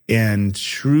and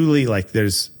truly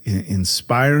there's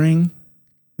inspiring.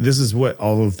 This is what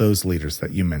all of those leaders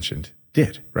that you mentioned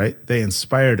did, right? They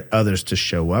inspired others to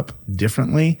show up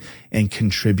differently and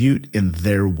contribute in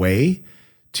their way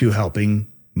to helping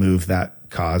move that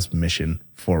cause mission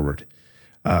forward.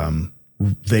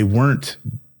 They weren't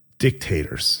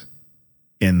dictators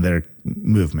in their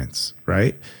movements,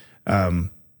 right? And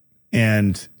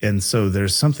so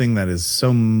there's something that is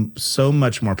so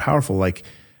much more powerful.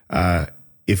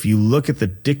 If you look at the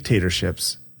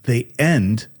dictatorships, they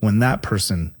end when that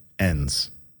person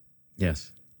ends.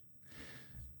 Yes.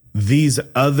 These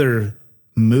other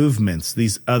movements,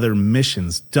 these other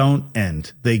missions don't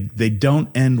end. They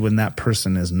don't end when that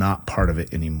person is not part of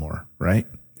it anymore, right?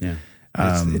 Yeah.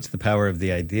 It's the power of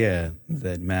the idea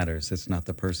that matters. It's not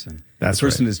the person. That's the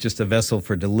person right. is just a vessel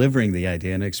for delivering the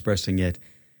idea and expressing it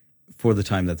for the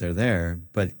time that they're there.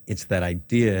 But it's that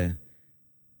idea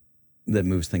that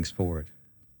moves things forward.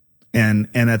 And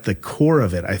at the core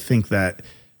of it, I think that,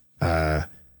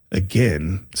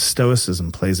 again,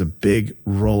 Stoicism plays a big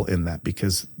role in that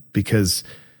because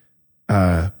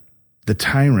the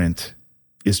tyrant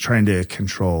is trying to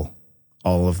control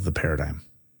all of the paradigm.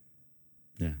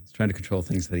 Yeah, he's trying to control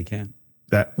things that he can't.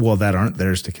 That aren't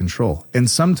theirs to control. And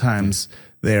sometimes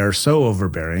they are so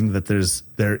overbearing that there's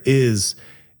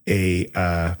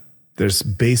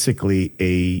basically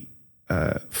a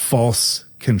false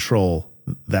control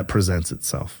that presents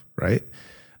itself, right?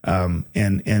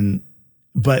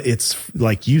 But it's,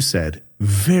 like you said,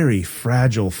 very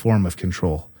fragile form of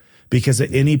control, because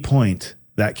at any point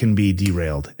that can be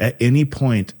derailed. At any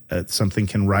point, something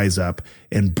can rise up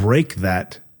and break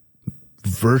that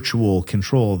virtual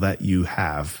control that you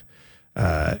have,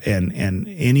 and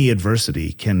any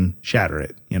adversity can shatter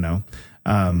it,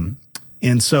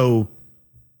 and so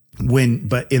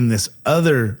but in this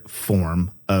other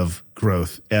form of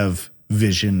growth, of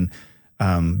vision,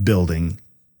 building,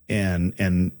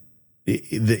 and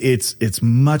it's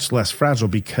much less fragile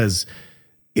because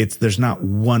there's not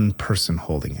one person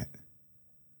holding it,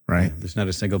 right? There's not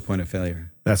a single point of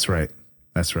failure. That's right.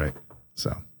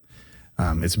 So,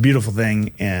 It's a beautiful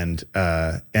thing, and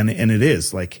it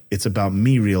is like, it's about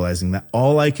me realizing that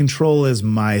all I control is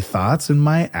my thoughts and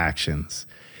my actions,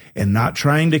 and not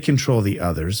trying to control the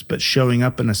others, but showing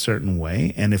up in a certain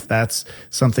way. And if that's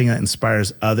something that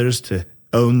inspires others to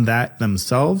own that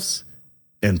themselves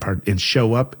and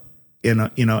show up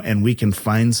and we can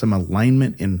find some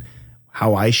alignment in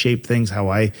how I shape things, how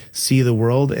I see the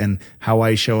world, and how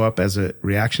I show up as a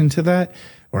reaction to that,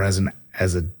 or as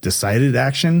a decided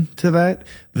action to that,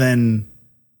 then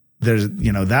there's,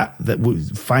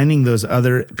 finding those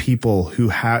other people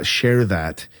who share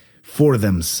that for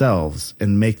themselves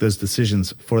and make those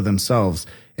decisions for themselves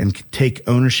and take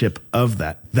ownership of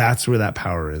that. That's where that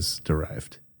power is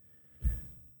derived.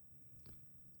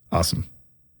 Awesome.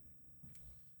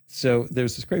 So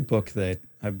there's this great book that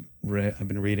I've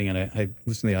been reading, and I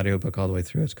listened to the audiobook all the way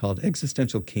through. It's called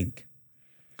Existential Kink.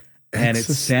 And it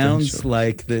sounds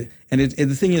like the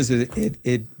thing is,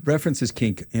 it references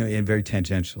kink very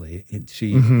tangentially.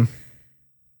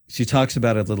 She talks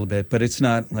about it a little bit, but it's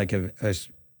not like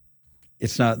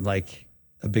it's not like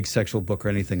a big sexual book or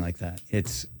anything like that.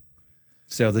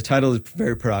 So the title is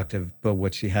very provocative, but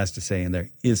what she has to say in there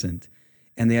isn't.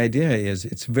 And the idea is,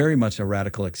 it's very much a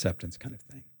radical acceptance kind of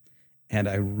thing. And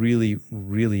I really,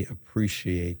 really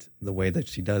appreciate the way that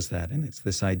she does that. And it's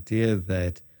this idea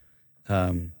that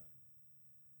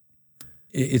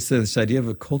it's this idea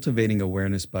of cultivating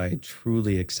awareness by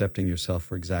truly accepting yourself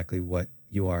for exactly what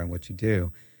you are and what you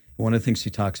do. One of the things she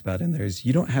talks about in there is,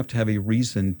 you don't have to have a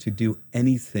reason to do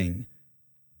anything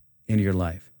in your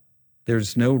life.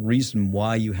 There's no reason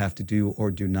why you have to do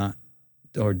or do not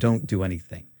or don't do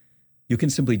anything. You can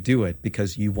simply do it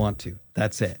because you want to.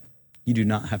 That's it. You do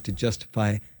not have to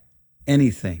justify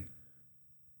anything.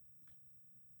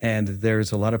 And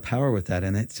there's a lot of power with that,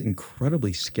 and it's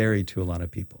incredibly scary to a lot of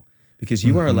people, because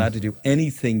you are allowed to do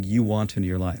anything you want in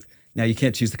your life. Now, you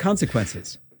can't choose the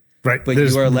consequences. Right. But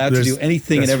you are allowed to do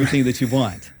anything and everything that you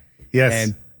want.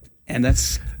 Yes. And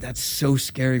that's so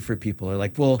scary for people. They're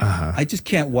like, well, I just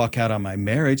can't walk out on my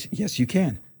marriage. Yes, you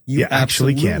can. You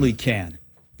absolutely can.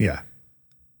 Yeah.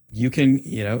 You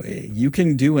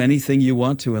can do anything you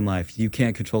want to in life. You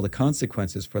can't control the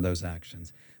consequences for those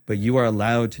actions, but you are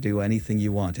allowed to do anything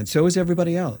you want. And so is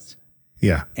everybody else.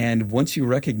 Yeah. And once you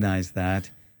recognize that,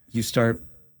 you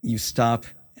stop,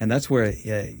 and that's where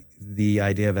the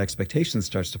idea of expectations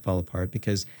starts to fall apart,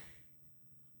 because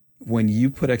when you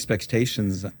put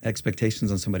expectations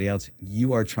on somebody else,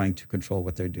 you are trying to control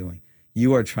what they're doing.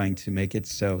 You are trying to make it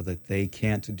so that they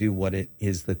can't do what it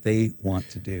is that they want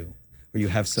to do, or you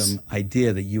have some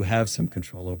idea that you have some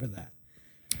control over that.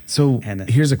 So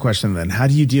here's a question then: how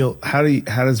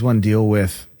does one deal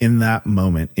with, in that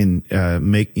moment,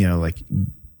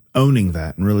 owning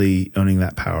that and really owning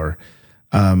that power?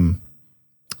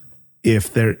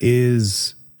 If there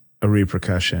is a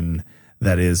repercussion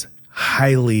that is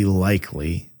highly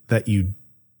likely that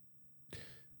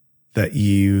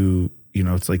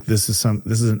it's like, this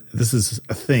is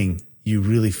a thing you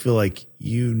really feel like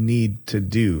you need to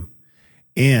do,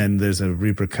 and there's a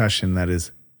repercussion that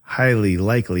is highly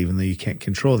likely, even though you can't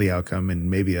control the outcome,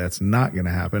 and maybe that's not going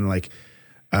to happen,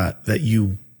 that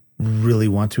you really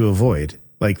want to avoid.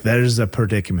 Like, there's a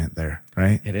predicament there,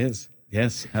 right? It is.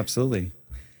 Yes, absolutely.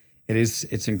 It is.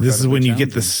 It's incredible. This is when you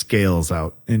get the scales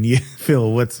out and you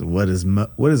feel what's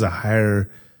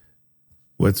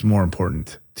more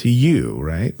important to you,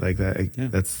 right? Like that. Yeah.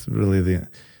 That's really it's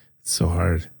so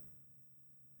hard.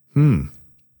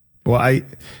 Well, I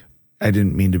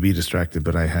didn't mean to be distracted,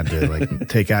 but I had to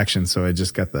take action. So I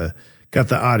just got the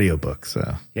audiobook.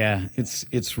 So yeah,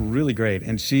 it's really great.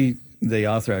 And the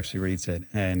author actually reads it,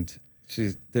 and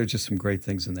there's just some great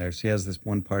things in there. She has this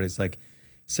one part. It's like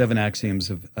 7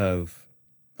 axioms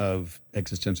of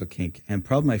existential kink. And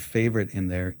probably my favorite in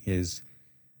there is,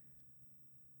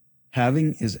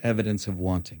 having is evidence of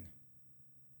wanting.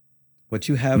 What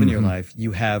you have in your life,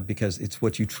 you have because it's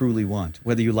what you truly want,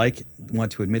 whether you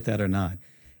want to admit that or not.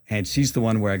 And she's the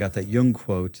one where I got that Jung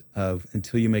quote of,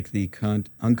 until you make the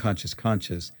unconscious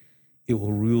conscious, it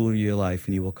will rule your life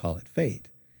and you will call it fate.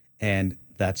 And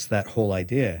that's that whole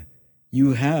idea.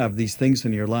 You have these things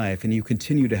in your life, and you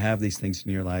continue to have these things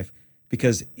in your life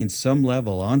because on some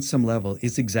level,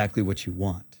 it's exactly what you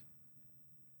want.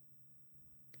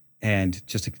 And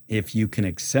just if you can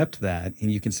accept that, and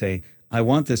you can say, I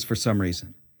want this for some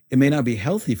reason. It may not be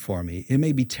healthy for me. It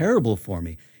may be terrible for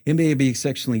me. It may be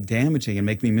sexually damaging and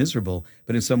make me miserable,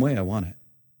 but in some way I want it.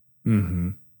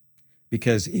 Mm-hmm.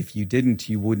 Because if you didn't,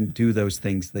 you wouldn't do those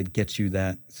things that get you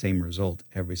that same result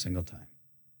every single time.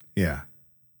 Yeah.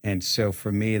 And so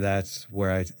for me, that's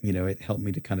where it helped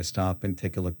me to kind of stop and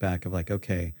take a look back of like,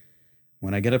 okay,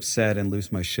 when I get upset and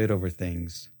lose my shit over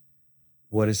things,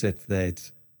 what is it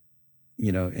that,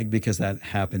 because that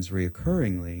happens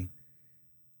reoccurringly,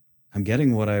 I'm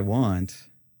getting what I want.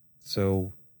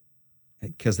 So,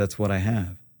 because that's what I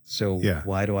have. So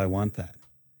why do I want that?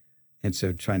 And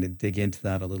so trying to dig into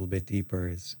that a little bit deeper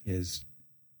is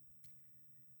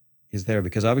there,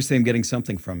 because obviously I'm getting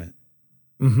something from it.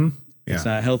 Mm-hmm. Yeah. It's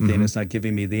not healthy and it's not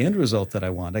giving me the end result that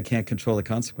I want. I can't control the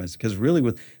consequence, because really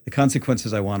with the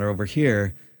consequences I want are over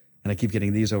here and I keep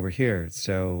getting these over here.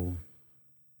 So,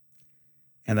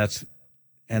 and that's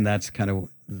kind of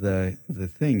the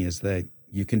thing, is that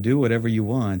you can do whatever you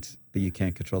want, but you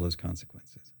can't control those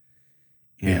consequences.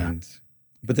 And,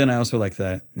 but then I also like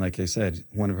that, like I said,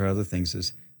 one of our other things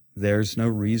is there's no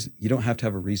reason, you don't have to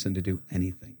have a reason to do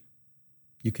anything.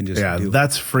 You can just do it.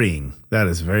 That's freeing. That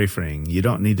is very freeing. You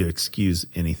don't need to excuse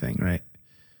anything, right?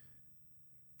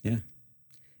 Yeah.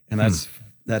 And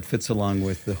that fits along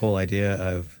with the whole idea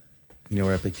of,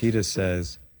 where Epictetus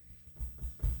says,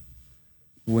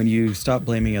 when you stop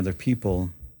blaming other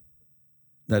people,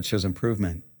 that shows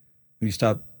improvement. When you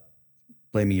stop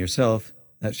blaming yourself,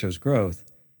 that shows growth.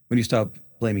 When you stop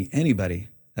blaming anybody,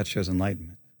 that shows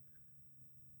enlightenment.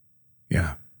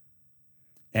 Yeah.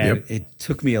 And it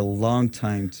took me a long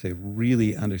time to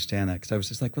really understand that, because I was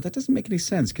just like, well, that doesn't make any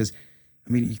sense, because,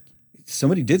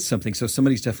 somebody did something, so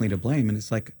somebody's definitely to blame. And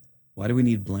it's like, why do we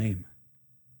need blame?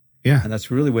 Yeah. And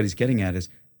that's really what he's getting at, is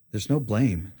there's no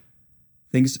blame.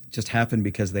 Things just happen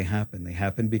because they happen. They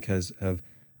happen because of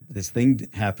this thing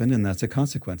happened, and that's a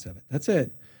consequence of it. That's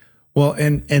it. Well,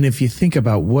 and if you think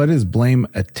about what is blame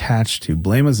attached to,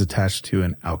 blame is attached to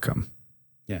an outcome.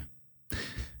 Yeah.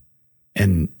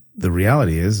 And the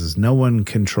reality is no one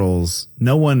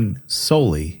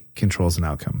solely controls an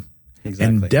outcome. Exactly.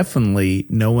 And definitely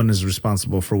no one is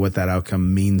responsible for what that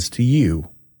outcome means to you.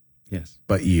 Yes.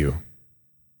 But you.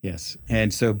 Yes.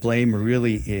 And so blame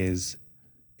really is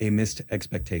a missed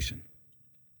expectation.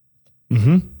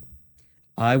 Mm-hmm.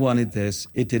 I wanted this.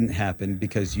 It didn't happen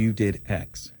because you did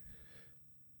X.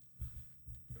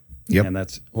 Yep.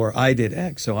 And or I did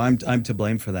X, so I'm to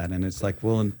blame for that. And it's like,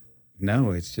 well,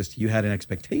 no, it's just you had an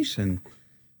expectation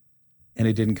and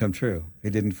it didn't come true. It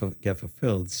didn't get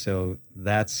fulfilled. So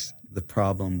that's the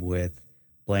problem with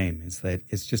blame, is that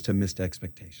it's just a missed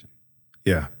expectation.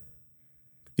 Yeah.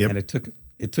 Yep. And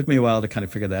it took me a while to kind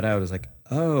of figure that out. I was like,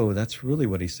 oh, that's really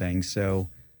what he's saying. So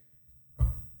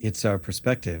it's our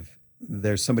perspective.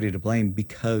 There's somebody to blame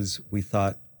because we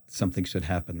thought something should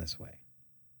happen this way.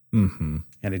 Mm-hmm.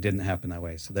 And it didn't happen that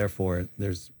way. So therefore,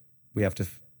 we have to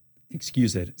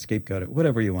excuse it, scapegoat it,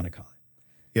 whatever you want to call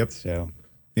it. Yep. So.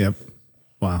 Yep.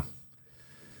 Wow.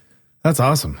 That's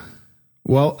awesome.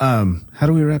 Well, how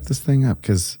do we wrap this thing up?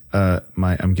 Because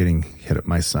I'm getting hit up.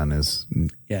 My son is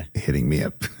hitting me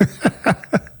up.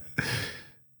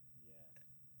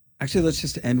 Actually, let's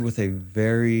just end with a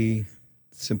very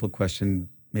simple question.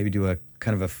 Maybe do a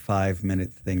kind of a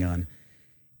 5-minute thing on.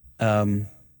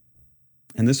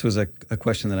 And this was a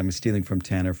question that I'm stealing from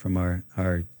Tanner from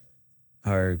our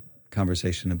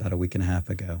conversation about a week and a half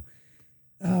ago.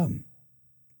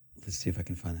 Let's see if I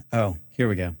can find that. Oh, here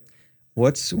we go.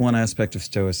 What's one aspect of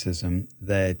Stoicism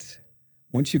that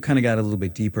once you kind of got a little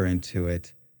bit deeper into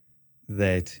it,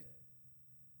 that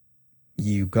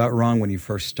you got wrong when you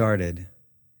first started,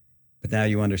 but now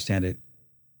you understand it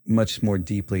much more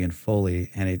deeply and fully,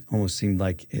 and it almost seemed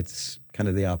like it's kind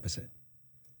of the opposite?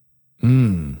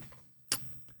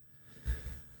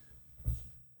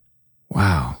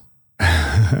 Wow.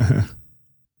 I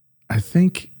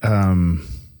think I'm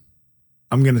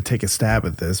going to take a stab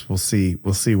at this. We'll see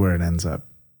where it ends up.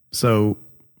 So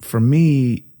for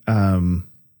me, I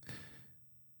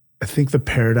think the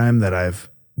paradigm that I've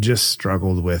just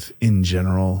struggled with in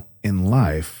general in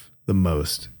life the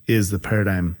most is the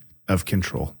paradigm of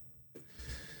control.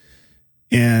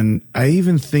 And I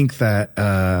even think that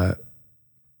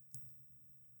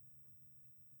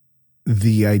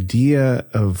the idea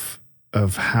of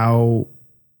how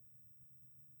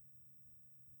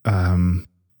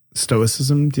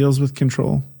Stoicism deals with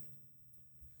control,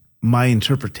 my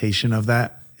interpretation of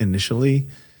that initially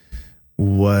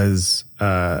was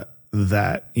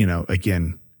that,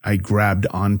 again, I grabbed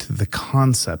onto the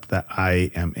concept that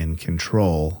I am in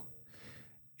control.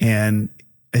 And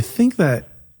I think that,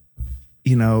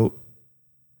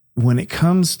 when it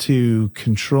comes to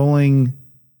controlling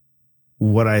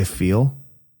what I feel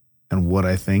and what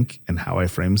I think and how I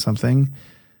frame something,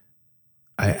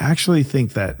 I actually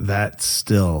think that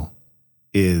still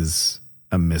is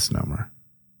a misnomer.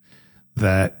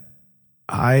 That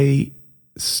I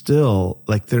still,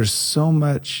 there's so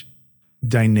much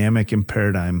dynamic and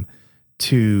paradigm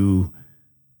to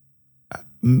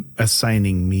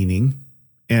assigning meaning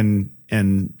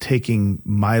and taking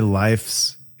my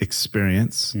life's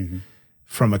experience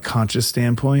from a conscious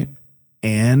standpoint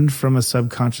and from a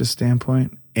subconscious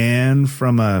standpoint and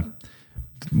from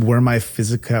where my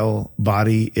physical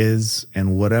body is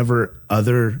and whatever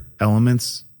other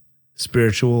elements,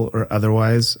 spiritual or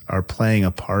otherwise, are playing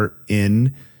a part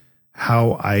in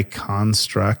how I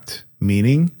construct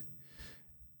meaning,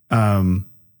 that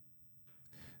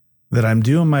I'm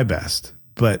doing my best.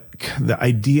 But the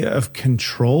idea of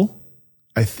control,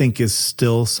 I think, is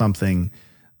still something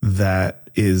that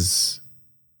is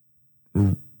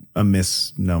a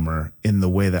misnomer in the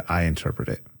way that I interpret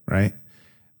it, right?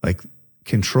 Like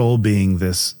control being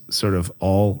this sort of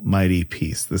almighty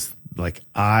piece, this like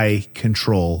I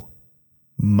control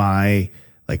my,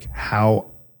 like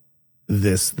how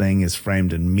this thing is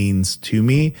framed and means to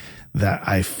me, that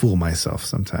I fool myself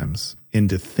sometimes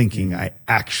into thinking I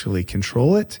actually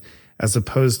control it, as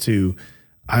opposed to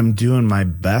I'm doing my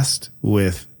best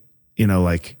with,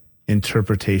 like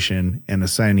interpretation and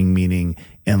assigning meaning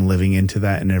and living into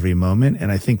that in every moment.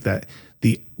 And I think that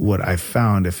what I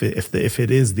found, if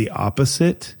it is the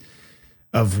opposite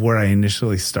of where I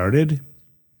initially started,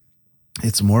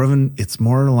 it's more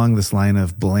along this line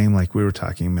of blame, like we were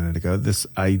talking a minute ago, this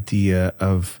idea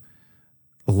of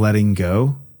letting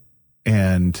go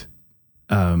and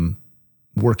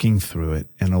working through it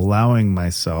and allowing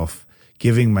myself,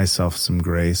 giving myself some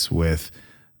grace with,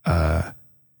 I'll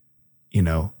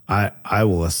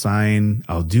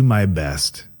do my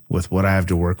best with what I have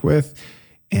to work with.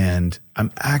 And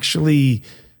I'm actually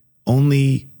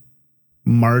only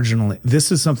marginally,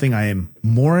 this is something I am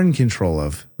more in control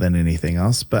of than anything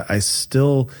else, but I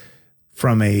still,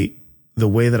 from the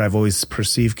way that I've always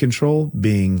perceived control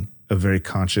being a very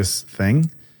conscious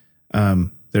thing,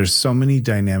 there's so many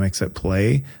dynamics at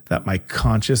play that my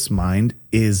conscious mind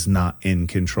is not in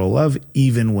control of,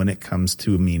 even when it comes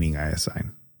to a meaning I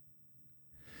assign.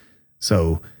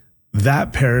 So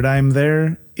that paradigm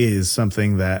there is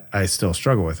something that I still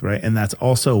struggle with, right? And that's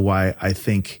also why I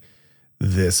think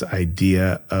this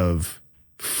idea of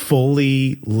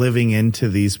fully living into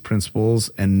these principles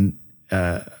and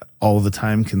all the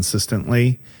time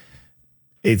consistently,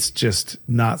 it's just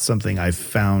not something I've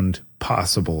found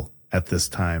possible at this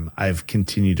time. I've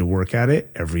continued to work at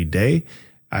it every day.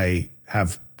 I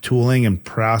have tooling and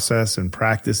process and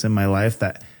practice in my life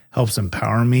that helps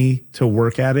empower me to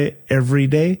work at it every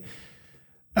day.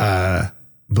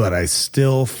 But I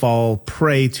still fall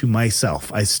prey to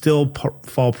myself. I still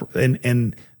fall,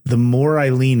 and the more I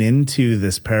lean into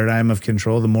this paradigm of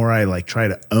control, the more I try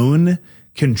to own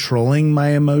controlling my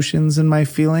emotions and my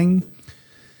feeling,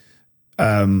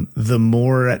 the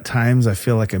more at times I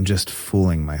feel like I'm just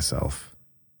fooling myself.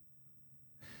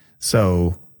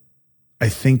 So I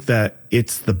think that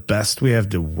it's the best we have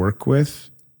to work with,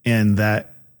 and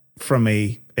that from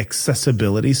a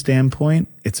accessibility standpoint,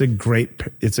 it's a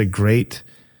great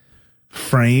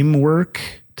framework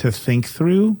to think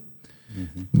through.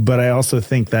 Mm-hmm. But I also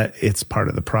think that it's part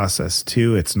of the process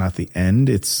too. It's not the end.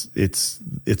 It's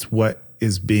what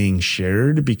is being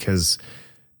shared, because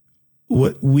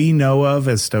what we know of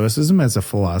as Stoicism as a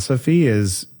philosophy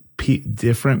is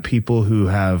different people who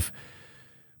have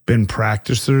been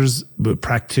practicers. I'm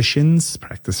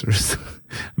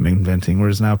inventing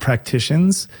words now.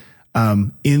 Practitioners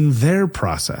in their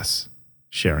process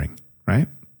sharing, right?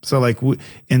 So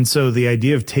so the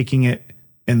idea of taking it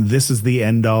and this is the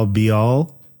end all be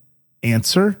all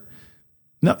answer.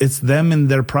 No, it's them in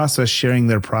their process, sharing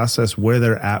their process, where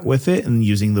they're at with it, and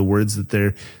using the words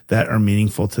that are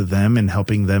meaningful to them and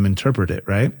helping them interpret it,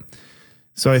 right?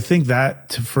 So I think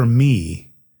that for me,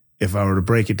 if I were to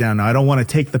break it down, now I don't want to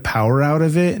take the power out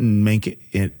of it and make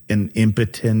it an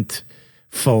impotent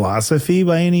philosophy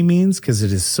by any means, because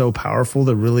it is so powerful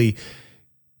to really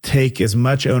take as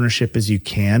much ownership as you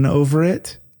can over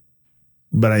it.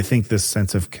 But I think this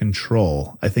sense of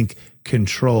control, I think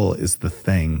control is the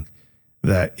thing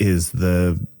that is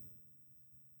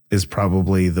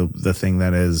probably the thing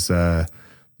that is the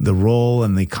role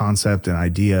and the concept and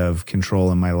idea of control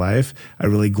in my life. I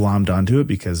really glommed onto it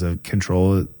because of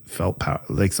control. It felt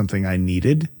like something I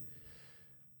needed.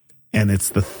 And it's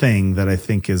the thing that I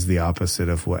think is the opposite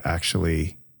of what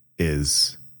actually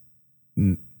is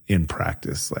in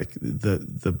practice. Like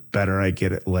the better I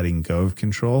get at letting go of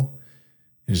control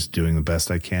and just doing the best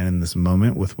I can in this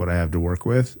moment with what I have to work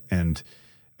with, and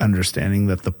understanding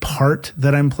that the part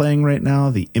that I'm playing right now,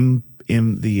 the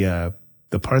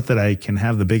part that I can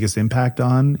have the biggest impact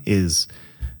on is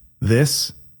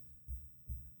this,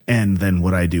 and then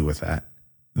what I do with that.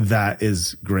 That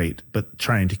is great. But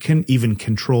trying to even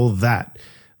control that,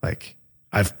 like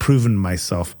I've proven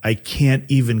myself. I can't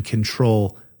even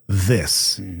control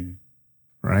this,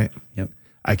 right? Yep.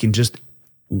 I can just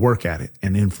work at it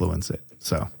and influence it.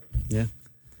 So,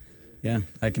 yeah,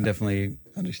 I can definitely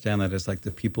understand that. It's like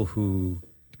the people who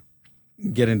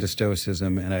get into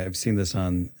Stoicism, and I've seen this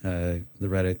on the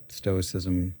Reddit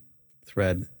Stoicism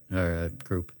thread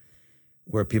group,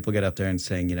 where people get up there and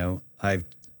saying, you know, I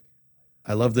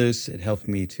love this. It helped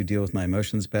me to deal with my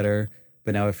emotions better,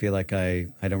 but now I feel like I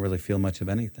don't really feel much of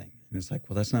anything. And it's like,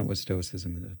 well, that's not what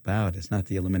Stoicism is about. It's not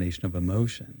the elimination of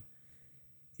emotion.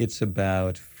 It's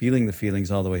about feeling the feelings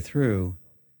all the way through,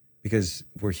 because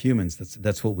we're humans.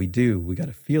 That's what we do. We got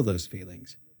to feel those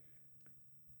feelings.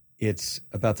 It's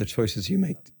about the choices you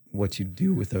make, what you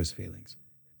do with those feelings.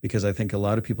 Because I think a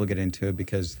lot of people get into it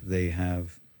because they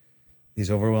have these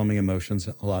overwhelming emotions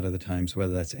a lot of the times,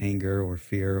 whether that's anger or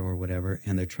fear or whatever,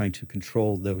 and they're trying to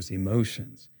control those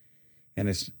emotions. And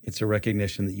it's a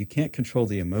recognition that you can't control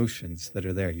the emotions that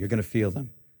are there. You're going to feel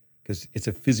them because it's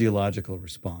a physiological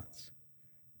response.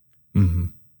 mm-hmm.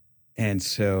 And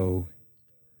so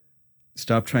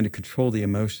stop trying to control the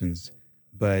emotions,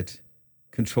 but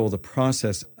control the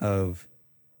process of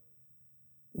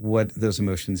what those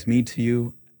emotions mean to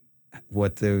you,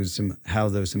 how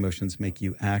those emotions make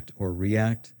you act or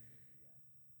react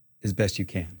as best you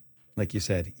can. Like you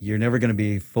said, you're never going to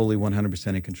be fully 100%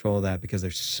 in control of that because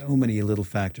there's so many little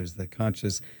factors, the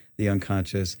conscious, the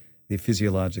unconscious, the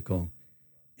physiological.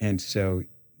 And so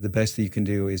the best that you can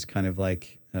do is kind of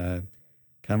like in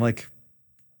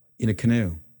a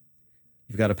canoe.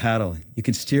 You've got a paddle. You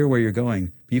can steer where you're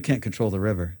going, but you can't control the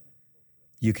river.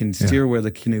 You can steer where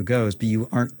the canoe goes, but you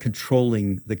aren't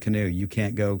controlling the canoe. You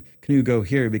can't go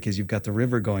here because you've got the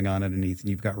river going on underneath, and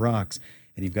you've got rocks,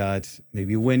 and you've got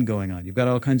maybe a wind going on. You've got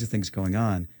all kinds of things going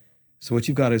on. So what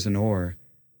you've got is an oar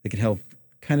that can help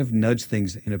kind of nudge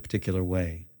things in a particular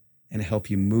way and help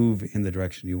you move in the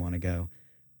direction you want to go.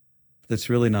 That's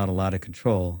really not a lot of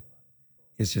control.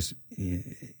 It's just,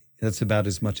 that's about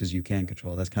as much as you can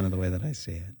control. That's kind of the way that I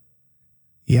see it.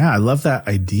 Yeah, I love that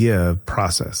idea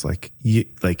process. Like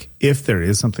if there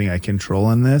is something I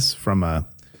control in this from a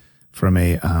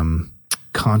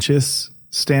conscious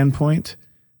standpoint,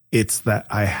 it's that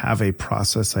I have a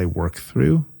process I work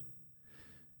through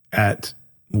at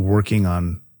working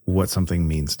on what something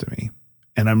means to me.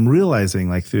 And I'm realizing,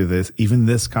 like, through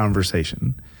this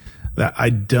conversation, that I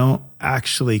don't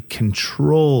actually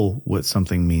control what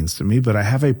something means to me, but I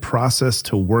have a process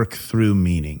to work through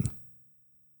meaning.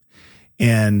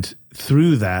 And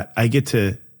through that, I get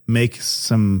to make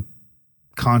some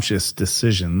conscious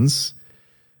decisions.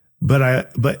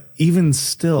 But even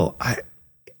still, I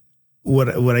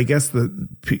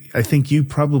think you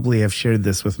probably have shared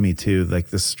this with me too, like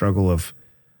this struggle of,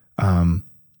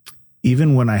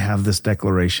 even when I have this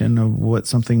declaration of what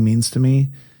something means to me,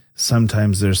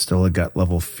 sometimes there's still a gut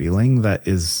level feeling that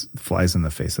flies in the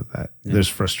face of that. Yeah. There's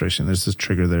frustration. There's this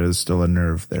trigger there. There's still a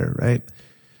nerve there, right?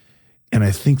 And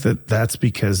I think that that's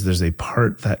because there's a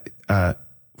part that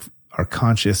our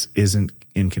conscious isn't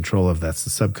in control of. That's the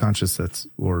subconscious. There's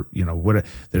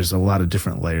a lot of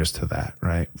different layers to that,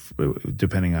 right?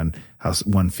 Depending on how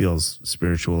one feels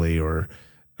spiritually or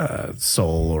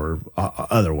soul or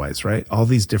otherwise, right? All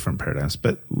these different paradigms.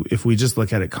 But if we just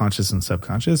look at it conscious and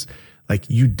subconscious, like,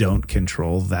 you don't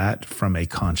control that from a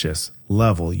conscious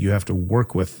level. You have to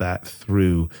work with that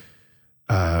through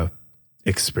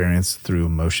experience, through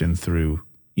emotion, through,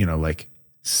 like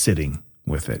sitting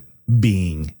with it,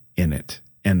 being in it,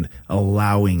 and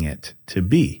allowing it to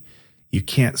be. You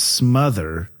can't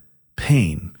smother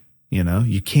pain,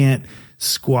 you can't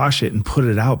squash it and put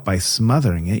it out by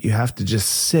smothering it. You have to just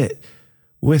sit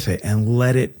with it and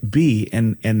let it be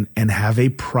and have a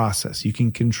process. You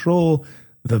can control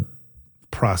the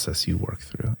process you work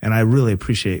through. And I really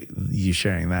appreciate you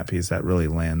sharing that, because that really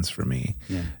lands for me.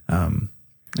 Yeah.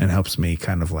 And helps me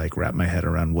kind of like wrap my head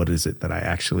around what is it that I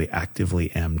actually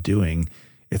actively am doing.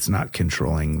 It's not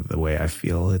controlling the way I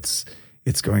feel. It's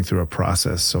going through a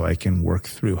process so I can work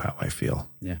through how I feel.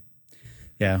 Yeah.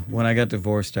 Yeah. When I got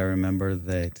divorced, I remember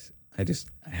that I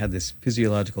had this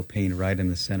physiological pain right in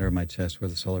the center of my chest where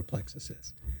the solar plexus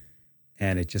is.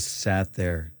 And it just sat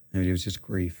there. I mean, it was just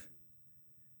grief.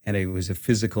 And it was a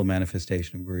physical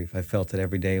manifestation of grief. I felt it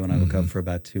every day when I woke up for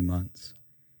about 2 months.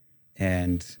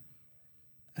 And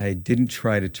I didn't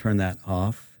try to turn that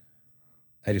off.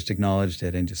 I just acknowledged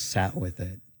it and just sat with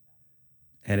it.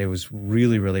 And it was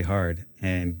really, really hard.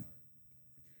 And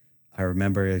I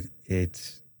remember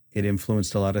it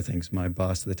influenced a lot of things. My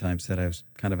boss at the time said I was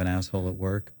kind of an asshole at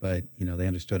work, but, they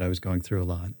understood I was going through a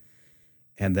lot.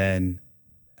 And then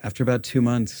after about 2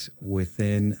 months,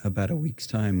 within about a week's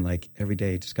time, like every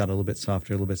day, it just got a little bit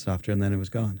softer, and then it was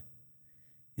gone.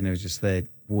 And it was just that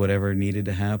whatever needed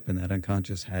to happen, that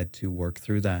unconscious had to work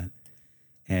through that.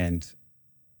 And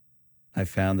I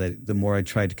found that the more I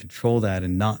tried to control that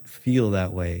and not feel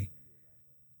that way,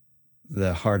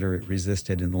 the harder it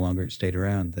resisted and the longer it stayed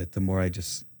around, that the more I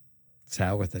just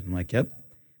sat with it. I'm like, yep,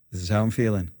 this is how I'm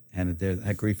feeling. And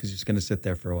that grief is just going to sit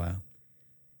there for a while.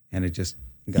 And it just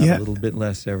got a little bit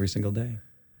less every single day.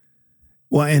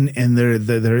 Well, and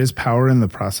there is power in the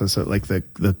process. That, like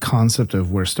the concept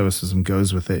of where Stoicism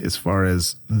goes with it, as far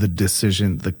as the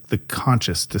decision, the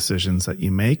conscious decisions that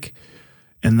you make,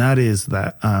 and that is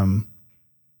that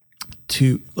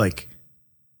to like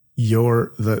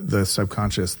the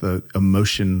subconscious, the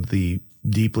emotion, the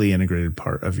deeply integrated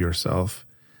part of yourself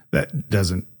that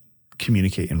doesn't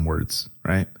communicate in words,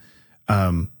 right?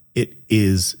 It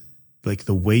is like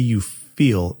the way you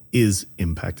feel is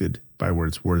impacted by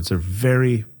words. Words are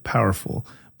very powerful,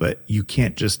 but you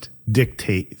can't just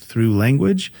dictate through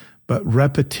language, but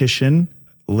repetition.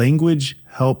 Language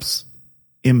helps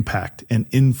impact and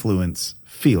influence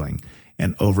feeling.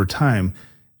 And over time,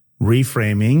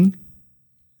 reframing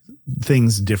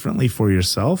things differently for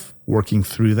yourself, working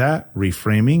through that,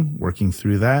 reframing, working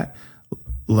through that,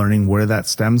 learning where that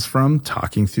stems from,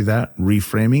 talking through that,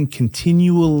 reframing,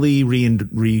 continually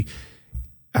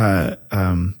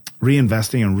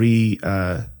reinvesting and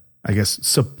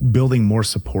building more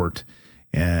support.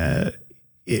 That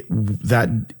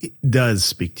does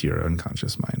speak to your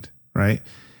unconscious mind, right?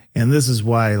 And this is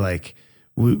why, like,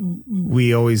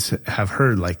 we always have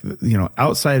heard, like, you know,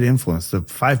 outside influence, the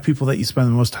 5 people that you spend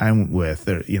the most time with,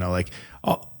 you know, like,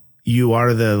 you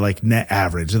are the like net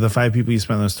average of the 5 people you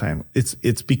spend the most time.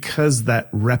 It's because that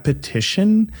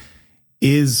repetition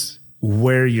is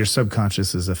where your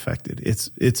subconscious is affected.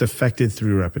 It's affected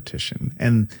through repetition,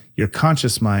 and your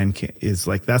conscious mind is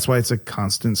like, that's why it's a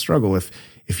constant struggle.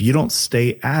 If you don't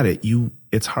stay at it,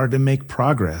 it's hard to make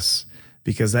progress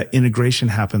because that integration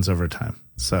happens over time.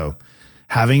 So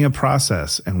having a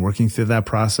process and working through that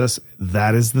process,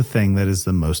 that is the thing that is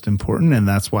the most important. And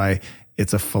that's why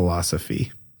it's a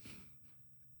philosophy,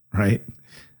 right?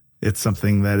 It's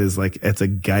something that is like, it's a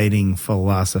guiding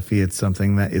philosophy. It's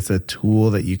something that it's a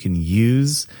tool that you can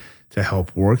use to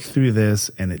help work through this.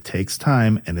 And it takes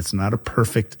time, and it's not a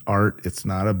perfect art. It's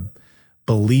not a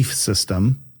belief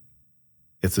system.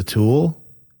 It's a tool.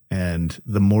 And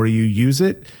the more you use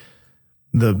it,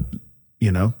 the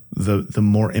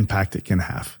more impact it can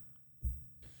have.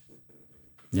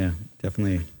 Yeah,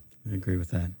 definitely. I agree with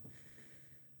that.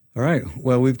 All right.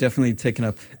 Well, we've definitely taken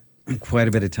up quite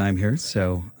a bit of time here,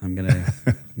 so I'm going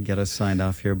to get us signed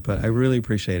off here, but I really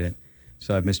appreciate it.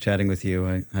 So I've missed chatting with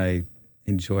you. I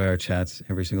enjoy our chats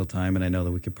every single time, and I know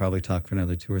that we could probably talk for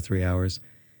another 2 or 3 hours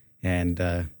and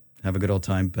have a good old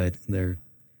time, but there are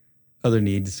other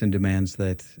needs and demands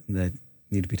that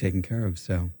need to be taken care of.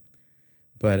 So,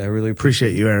 but I really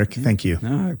appreciate you, Eric. Yeah. Thank you.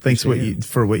 No, thanks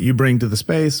for what you bring to the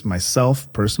space,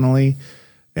 myself personally,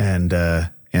 and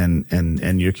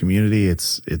your community.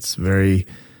 It's very,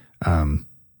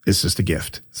 it's just a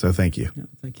gift. So thank you. Yeah,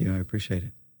 thank you. I appreciate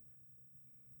it.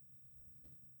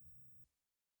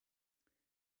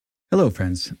 Hello,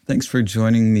 friends. Thanks for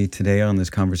joining me today on this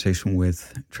conversation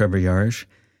with Trevor Yarish.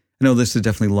 I know this is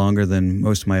definitely longer than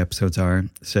most of my episodes are,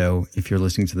 so if you're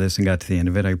listening to this and got to the end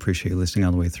of it, I appreciate you listening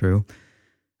all the way through.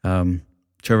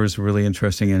 Trevor's a really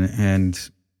interesting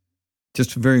and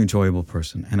just a very enjoyable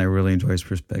person, and I really enjoy his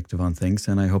perspective on things,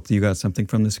 and I hope that you got something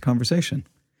from this conversation.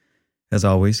 As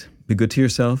always, be good to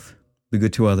yourself, be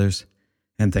good to others,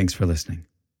 and thanks for listening.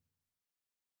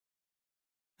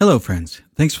 Hello, friends.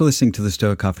 Thanks for listening to the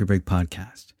Stoic Coffee Break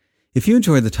podcast. If you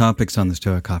enjoy the topics on the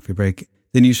Stoic Coffee Break,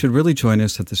 then you should really join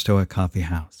us at the Stoic Coffee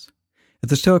House. At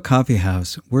the Stoic Coffee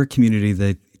House, we're a community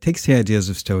that takes the ideas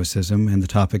of Stoicism and the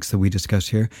topics that we discuss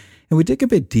here, and we dig a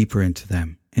bit deeper into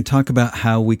them and talk about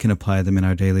how we can apply them in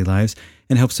our daily lives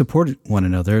and help support one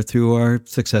another through our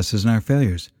successes and our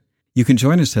failures. You can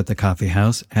join us at the Coffee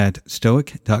House at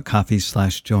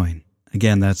stoic.coffee/join.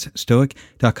 Again, that's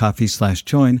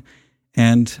stoic.coffee/join,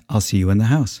 and I'll see you in the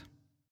house.